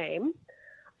post game.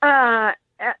 It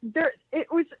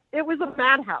was a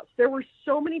madhouse. There were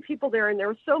so many people there, and there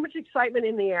was so much excitement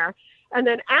in the air. And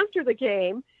then after the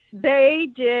game, they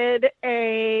did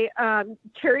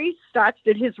Terry Stotts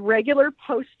did his regular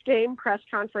post-game press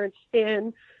conference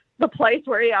in the place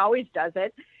where he always does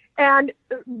it. And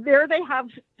there they have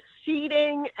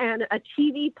seating and a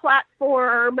TV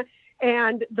platform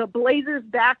and the Blazers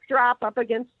backdrop up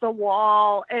against the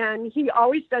wall. And he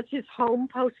always does his home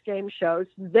post-game shows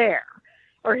there,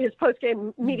 or his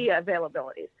post-game media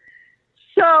availabilities.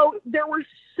 So there were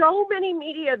so many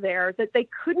media there that they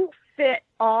couldn't fit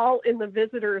all in the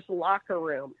visitors' locker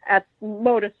room at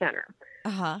Moda Center.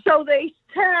 Uh-huh. So they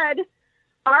said,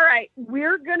 all right,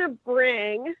 we're going to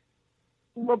bring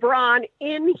LeBron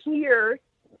in here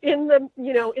in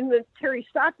the Terry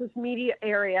Stotts' media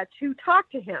area to talk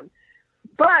to him.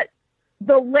 But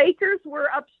the Lakers were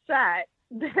upset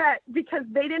that because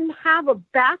they didn't have a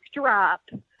backdrop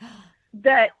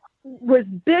that was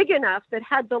big enough that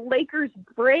had the Lakers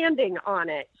branding on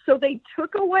it. So they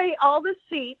took away all the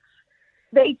seats.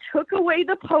 They took away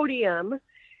the podium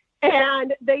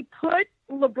and they put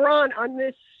LeBron on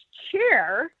this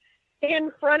chair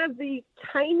in front of the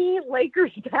tiny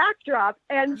Lakers backdrop.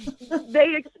 And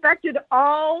they expected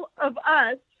all of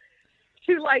us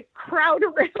to like crowd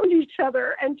around each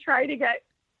other and try to get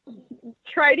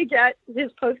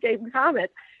his post-game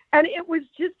comments. And it was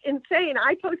just insane.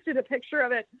 I posted a picture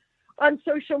of it on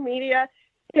social media.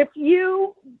 If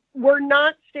you were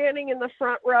not standing in the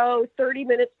front row 30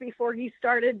 minutes before he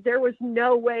started, there was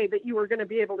no way that you were going to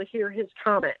be able to hear his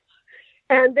comments.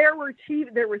 And there was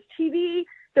TV,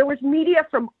 there was media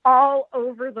from all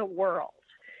over the world.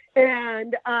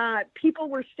 And people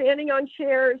were standing on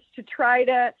chairs to try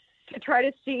to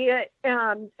see it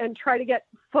and try to get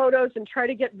photos and try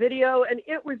to get video. And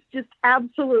it was just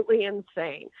absolutely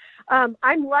insane.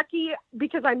 I'm lucky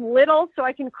because I'm little, so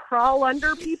I can crawl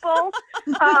under people.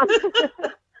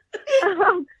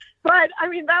 But I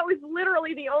mean, that was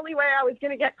literally the only way I was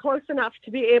going to get close enough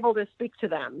to be able to speak to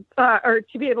them or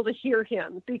to be able to hear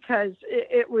him, because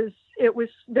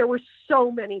there were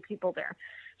so many people there.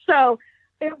 So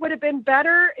it would have been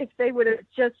better if they would have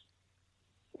just,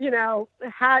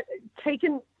 had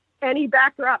taken any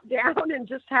backdrop down and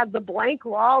just had the blank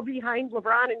wall behind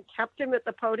LeBron and kept him at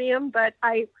the podium. But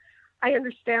I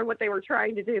understand what they were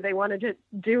trying to do. They wanted to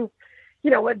do,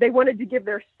 they wanted to give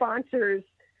their sponsors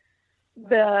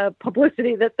the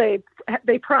publicity that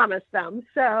they promised them.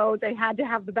 So they had to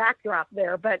have the backdrop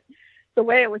there. But the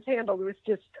way it was handled was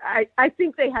just, I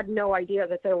think they had no idea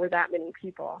that there were that many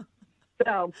people.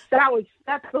 So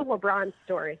that's the LeBron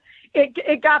story.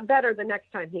 It got better the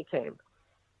next time he came.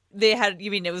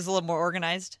 You mean it was a little more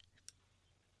organized?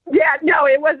 Yeah, no,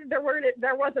 it wasn't. There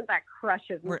wasn't that crush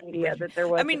of media that there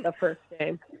was at the first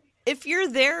game. If you're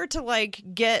there to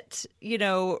get,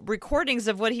 recordings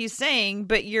of what he's saying,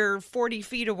 but you're 40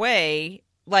 feet away,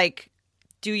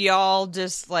 do y'all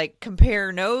just like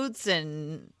compare notes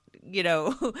and,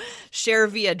 share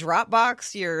via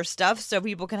Dropbox your stuff so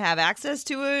people can have access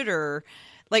to it? Or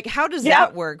like, how does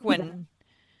that work when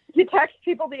you text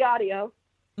people the audio?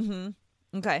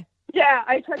 Mm-hmm. Okay. Yeah.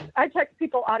 I text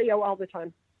people audio all the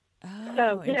time. Oh,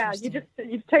 so yeah,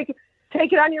 you take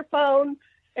it on your phone,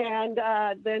 and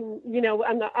then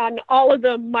on all of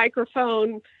the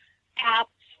microphone apps,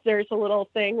 there's a little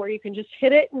thing where you can just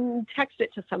hit it and text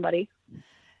it to somebody.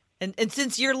 And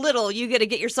since you're little, you got to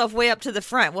get yourself way up to the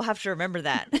front. We'll have to remember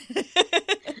that.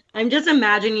 I'm just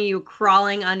imagining you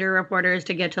crawling under reporters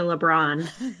to get to LeBron.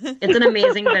 It's an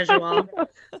amazing visual.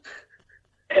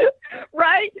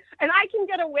 Right? And I can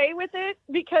get away with it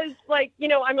because,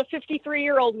 I'm a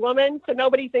 53-year-old woman, so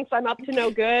nobody thinks I'm up to no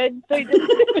good.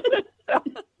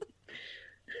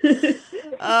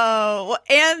 Oh, well,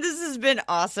 and this has been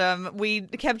awesome. We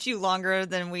kept you longer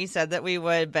than we said that we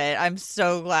would, but I'm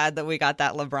so glad that we got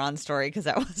that LeBron story because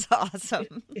that was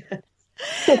awesome.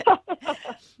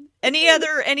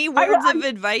 Any words of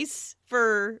advice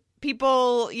for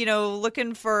people,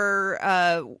 looking for,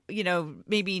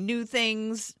 maybe new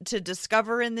things to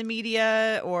discover in the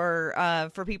media, or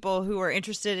for people who are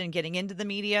interested in getting into the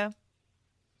media?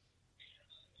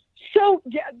 So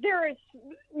yeah,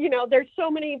 there's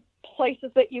so many places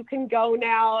that you can go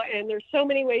now, and there's so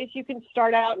many ways you can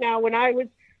start out now. When I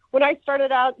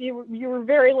started out, you were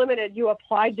very limited. You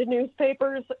applied to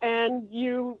newspapers, and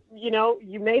you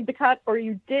made the cut or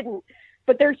you didn't.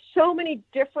 But there's so many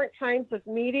different kinds of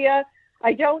media.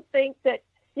 I don't think that,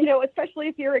 especially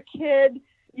if you're a kid,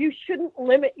 you shouldn't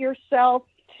limit yourself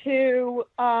to,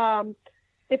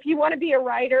 if you want to be a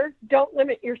writer, don't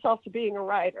limit yourself to being a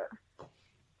writer.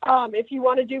 If you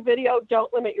want to do video,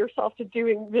 don't limit yourself to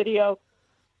doing video.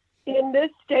 In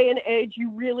this day and age, you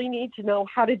really need to know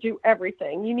how to do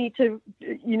everything.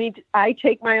 I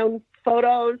take my own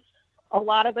photos a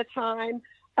lot of the time.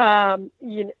 I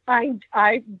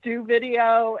do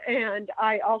video, and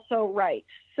I also write.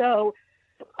 So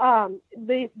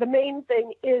the main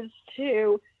thing is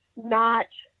to not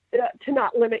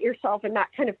limit yourself and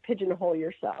not kind of pigeonhole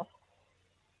yourself.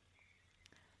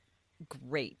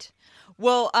 Great.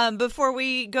 Well, before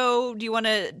we go, do you want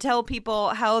to tell people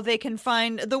how they can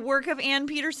find the work of Ann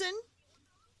Peterson?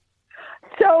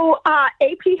 So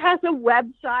AP has a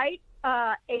website,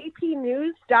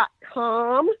 apnews.com.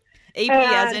 AP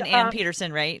as in Ann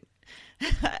Peterson, right?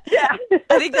 Yeah.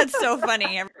 I think that's so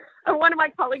funny. One of my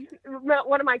colleagues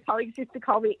used to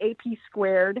call me AP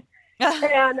squared.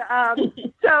 And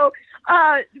so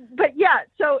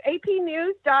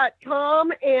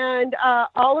apnews.com, and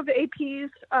all of AP's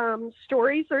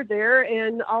stories are there,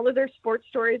 and all of their sports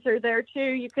stories are there too.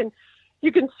 You can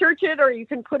search it, or you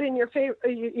can put in your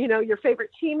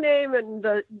favorite team name, and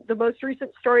the most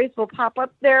recent stories will pop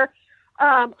up there.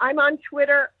 I'm on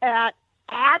Twitter at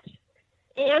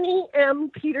Annie M.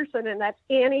 Peterson, and that's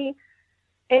Annie,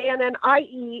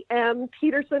 ANNIEM,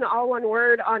 Peterson, all one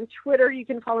word, on Twitter. You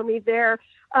can follow me there.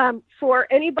 For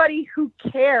anybody who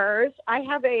cares, I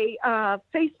have a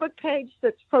Facebook page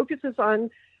that focuses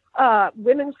on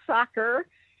women's soccer,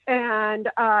 and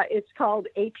it's called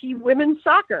AP Women's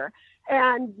Soccer.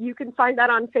 And you can find that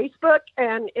on Facebook.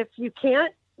 And if you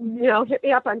can't, hit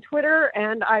me up on Twitter,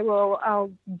 and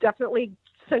I'll definitely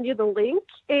send you the link.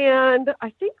 And I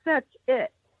think that's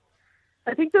it.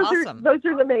 I think those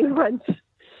are the main ones.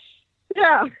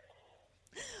 Yeah.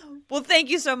 Well, thank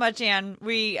you so much, Ann.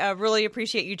 We really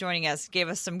appreciate you joining us. Gave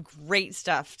us some great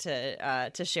stuff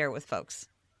to share with folks.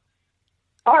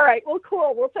 All right. Well,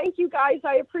 cool. Well, thank you guys.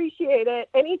 I appreciate it.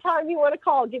 Anytime you want to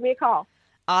call, give me a call.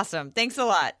 Awesome. Thanks a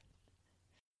lot.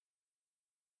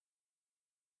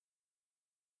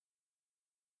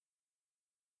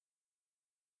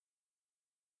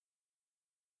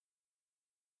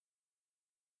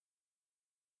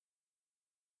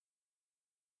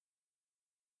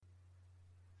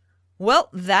 Well,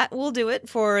 that will do it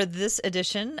for this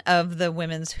edition of the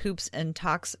Women's Hoops and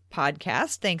Talks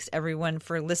podcast. Thanks, everyone,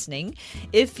 for listening.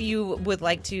 If you would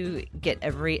like to get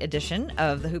every edition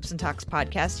of the Hoops and Talks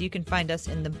podcast, you can find us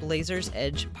in the Blazers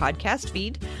Edge podcast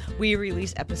feed. We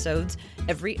release episodes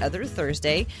every other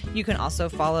Thursday. You can also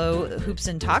follow Hoops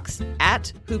and Talks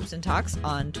at Hoops and Talks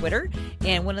on Twitter.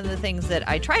 And one of the things that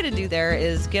I try to do there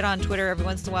is get on Twitter every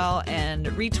once in a while and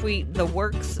retweet the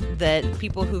works that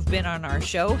people who've been on our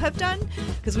show have done,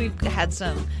 because we've had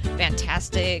some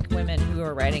fantastic women who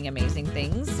are writing amazing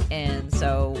things. And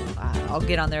so I'll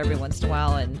get on there every once in a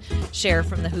while and share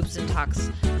from the Hoops and Talks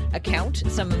account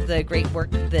some of the great work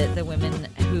that the women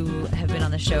who have been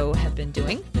on the show have been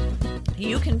doing.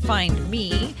 You can find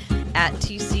me at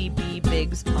TCB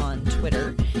Biggs on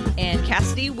Twitter. And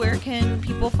Cassidy, where can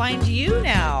people find you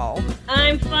now?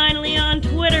 I'm finally on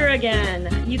Twitter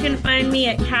again. You can find me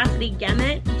at Cassidy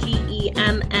Gemmet, Gemmet.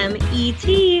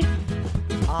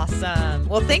 Awesome.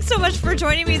 Well, thanks so much for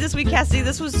joining me this week, Cassidy.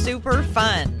 This was super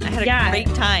fun. I had a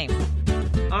great time.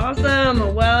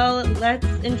 Awesome. Well, let's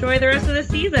enjoy the rest of the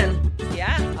season.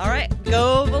 Yeah. All right.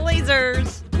 Go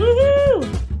Blazers.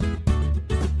 Woohoo!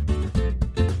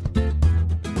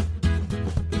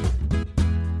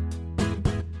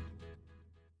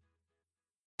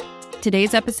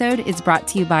 Today's episode is brought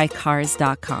to you by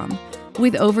Cars.com.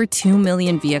 With over 2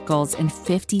 million vehicles and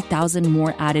 50,000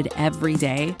 more added every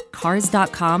day,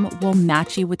 Cars.com will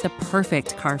match you with the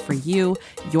perfect car for you,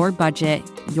 your budget,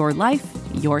 your life,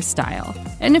 your style.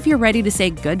 And if you're ready to say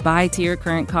goodbye to your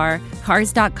current car,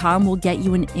 Cars.com will get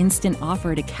you an instant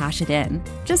offer to cash it in.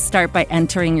 Just start by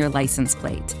entering your license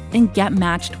plate and get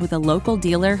matched with a local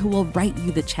dealer who will write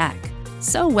you the check.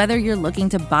 So whether you're looking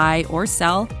to buy or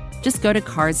sell, just go to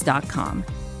Cars.com.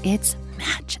 It's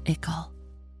magical.